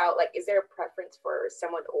one is about, is there a preference for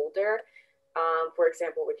someone older? For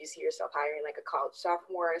example, would you see yourself hiring like a college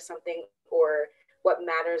sophomore or something? Or what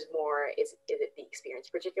matters more, is it the experience,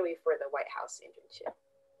 particularly for the White House internship?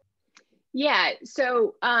 Yeah,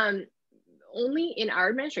 so only in our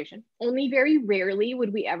administration, only very rarely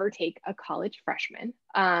would we ever take a college freshman,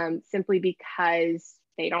 simply because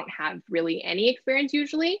they don't have really any experience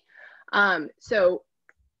usually. So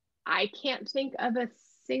I can't think of a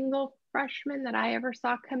single freshman that I ever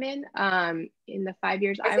saw come in the 5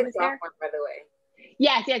 years I was there. By the way.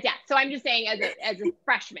 Yes. So I'm just saying, as a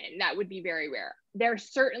freshman, that would be very rare. There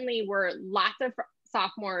certainly were lots of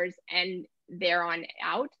sophomores and they're on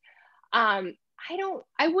out. I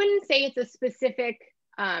wouldn't say it's a specific,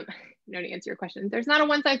 to answer your question, there's not a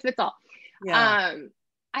one size fits all. Yeah.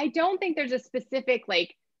 I don't think there's a specific,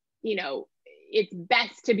 it's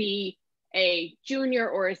best to be a junior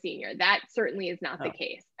or a senior. That certainly is not the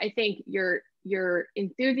case. I think your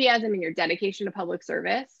enthusiasm and your dedication to public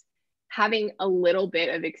service, having a little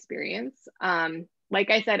bit of experience. Like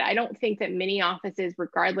I said, I don't think that many offices,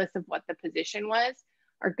 regardless of what the position was,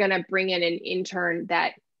 are gonna bring in an intern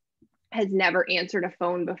that has never answered a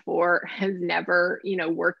phone before, has never,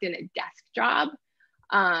 worked in a desk job.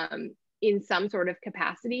 in some sort of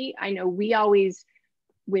capacity. I know we always,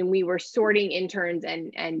 when we were sorting interns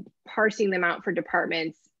and parsing them out for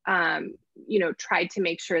departments, you know, tried to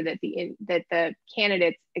make sure that the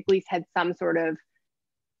candidates at least had some sort of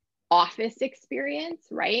office experience,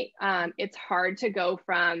 right? It's hard to go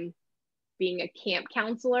from being a camp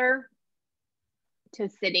counselor to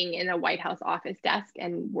sitting in a White House office desk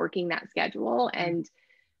and working that schedule and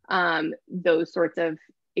those sorts of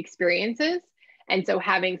experiences. And so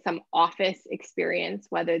having some office experience,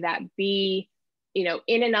 whether that be, you know,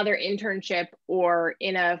 in another internship or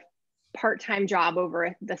in a part-time job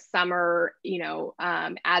over the summer, you know,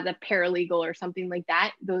 as a paralegal or something like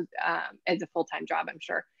that, those as a full-time job, I'm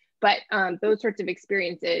sure. But those sorts of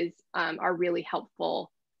experiences are really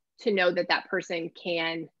helpful to know that that person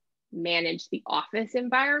can manage the office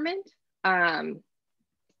environment.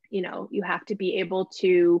 You know, you have to be able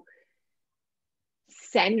to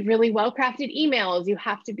send really well-crafted emails. You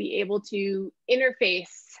have to be able to interface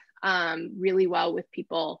really well with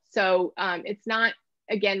people. So it's not,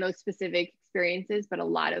 again, those specific experiences, but a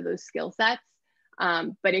lot of those skill sets.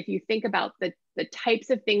 But if you think about the types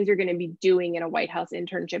of things you're going to be doing in a White House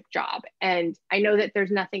internship job, and I know that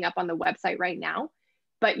there's nothing up on the website right now,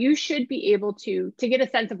 but you should be able to get a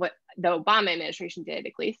sense of what the Obama administration did,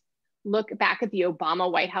 at least, look back at the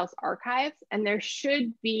Obama White House archives, and there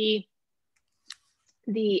should be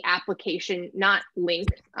the application, not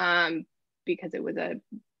linked, because it was a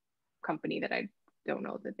company that I don't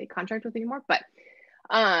know that they contract with anymore, but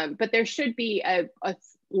there should be a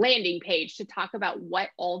landing page to talk about what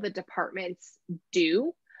all the departments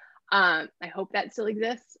do. I hope that still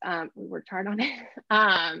exists. We worked hard on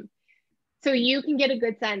it. So you can get a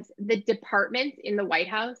good sense. The departments in the White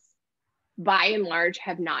House, by and large,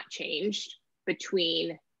 have not changed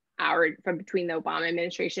between the Obama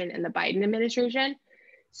administration and the Biden administration.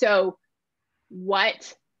 So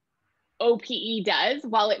what OPE does,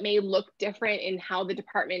 while it may look different in how the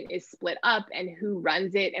department is split up and who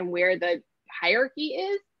runs it and where the hierarchy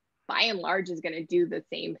is, by and large is going to do the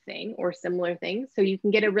same thing or similar things. So you can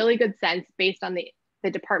get a really good sense based on the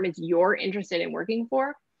departments you're interested in working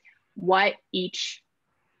for, what each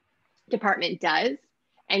department does,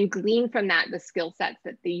 and glean from that the skill sets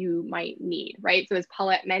that you might need, right? So as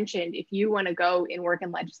Paulette mentioned, if you want to go and work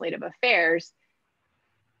in legislative affairs,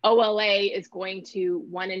 OLA is going to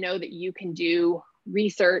want to know that you can do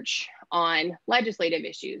research on legislative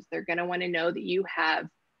issues. They're going to want to know that you have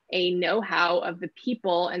a know-how of the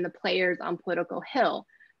people and the players on Political Hill.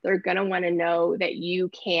 They're going to want to know that you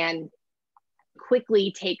can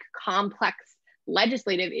quickly take complex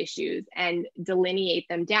legislative issues and delineate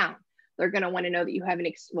them down. They're going to want to know that you have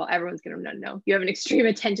everyone's going to know you have an extreme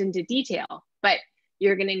attention to detail, but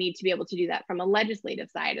you're going to need to be able to do that from a legislative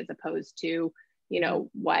side as opposed to, you know,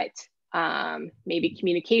 what maybe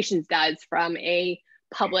communications does from a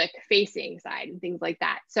public facing side and things like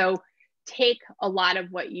that. So take a lot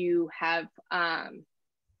of what you have,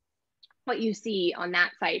 what you see on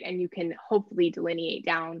that site, and you can hopefully delineate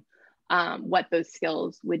down what those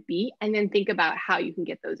skills would be, and then think about how you can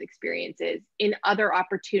get those experiences in other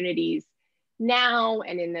opportunities now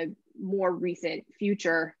and in the more recent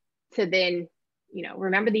future to then, you know,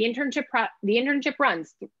 remember the internship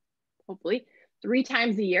runs hopefully 3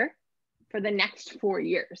 times a year for the next 4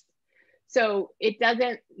 years. So it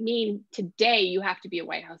doesn't mean today you have to be a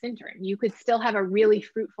White House intern. You could still have a really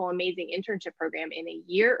fruitful, amazing internship program in a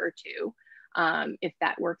year or two, if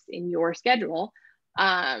that works in your schedule,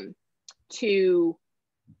 to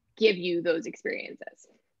give you those experiences.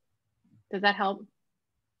 Does that help?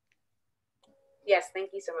 Yes,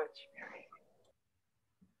 thank you so much.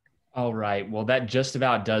 All right, well, that just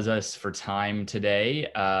about does us for time today.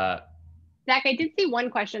 Zach, I did see one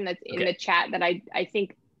question that's in the chat that I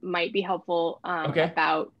think might be helpful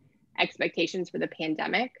about expectations for the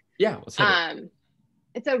pandemic. Yeah, let's hit it.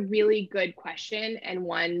 It's a really good question, and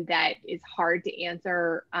one that is hard to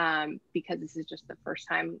answer because this is just the first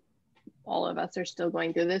time all of us are still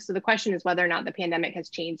going through this. So the question is whether or not the pandemic has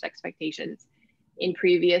changed expectations in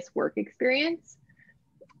previous work experience.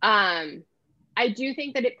 I do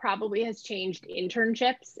think that it probably has changed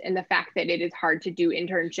internships and the fact that it is hard to do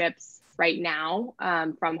internships right now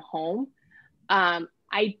from home.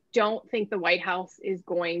 I don't think the White House is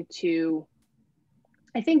going to,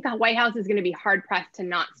 I think the White House is going to be hard pressed to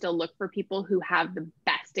not still look for people who have the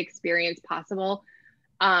best experience possible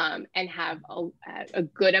and have a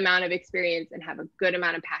good amount of experience and have a good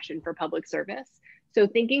amount of passion for public service. So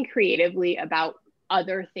thinking creatively about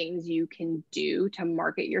other things you can do to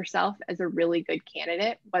market yourself as a really good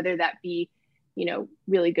candidate, whether that be, you know,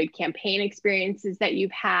 really good campaign experiences that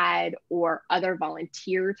you've had or other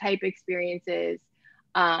volunteer type experiences,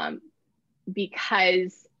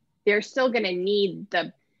 because they're still going to need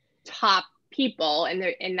the top people,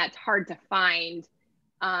 and that's hard to find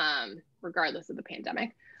regardless of the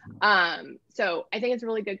pandemic. So I think it's a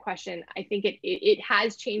really good question. I think it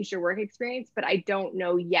has changed your work experience, but I don't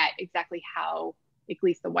know yet exactly how at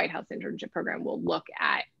least the White House internship program will look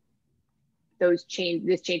at this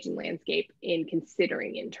changing landscape in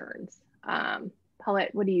considering interns.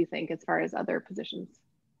 Paulette, what do you think as far as other positions?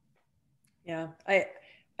 Yeah, I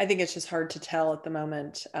think it's just hard to tell at the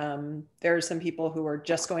moment. There are some people who are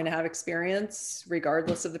just going to have experience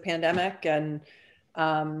regardless of the pandemic. And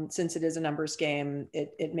since it is a numbers game,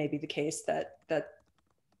 it may be the case that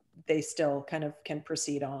they still kind of can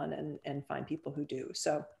proceed on and find people who do.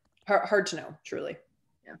 So hard to know, truly.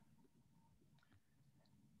 Yeah.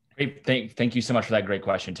 Great. Thank you so much for that great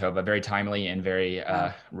question, Tova. Very timely and very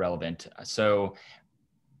relevant. So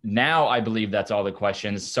now I believe that's all the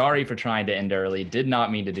questions. Sorry for trying to end early. Did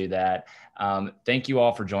not mean to do that. Thank you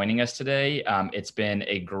all for joining us today. It's been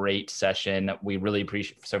a great session. We really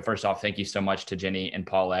appreciate. So first off, thank you so much to Jenny and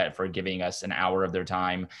Paulette for giving us an hour of their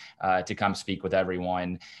time to come speak with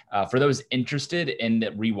everyone. For those interested in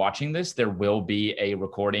rewatching this, there will be a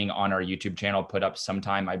recording on our YouTube channel put up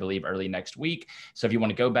sometime, I believe, early next week. So if you want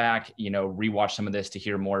to go back, rewatch some of this to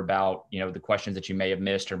hear more about, the questions that you may have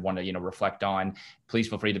missed or want to, reflect on, please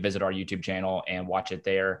feel free to visit our YouTube channel and watch it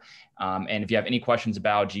there. And if you have any questions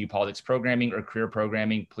about geopolitics programming or career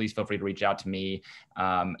programming, please feel free to reach out to me.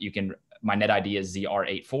 My net ID is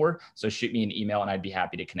ZR84. So shoot me an email and I'd be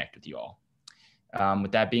happy to connect with you all.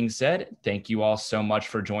 With that being said, thank you all so much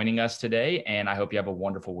for joining us today. And I hope you have a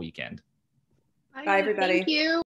wonderful weekend. Bye everybody. Thank you.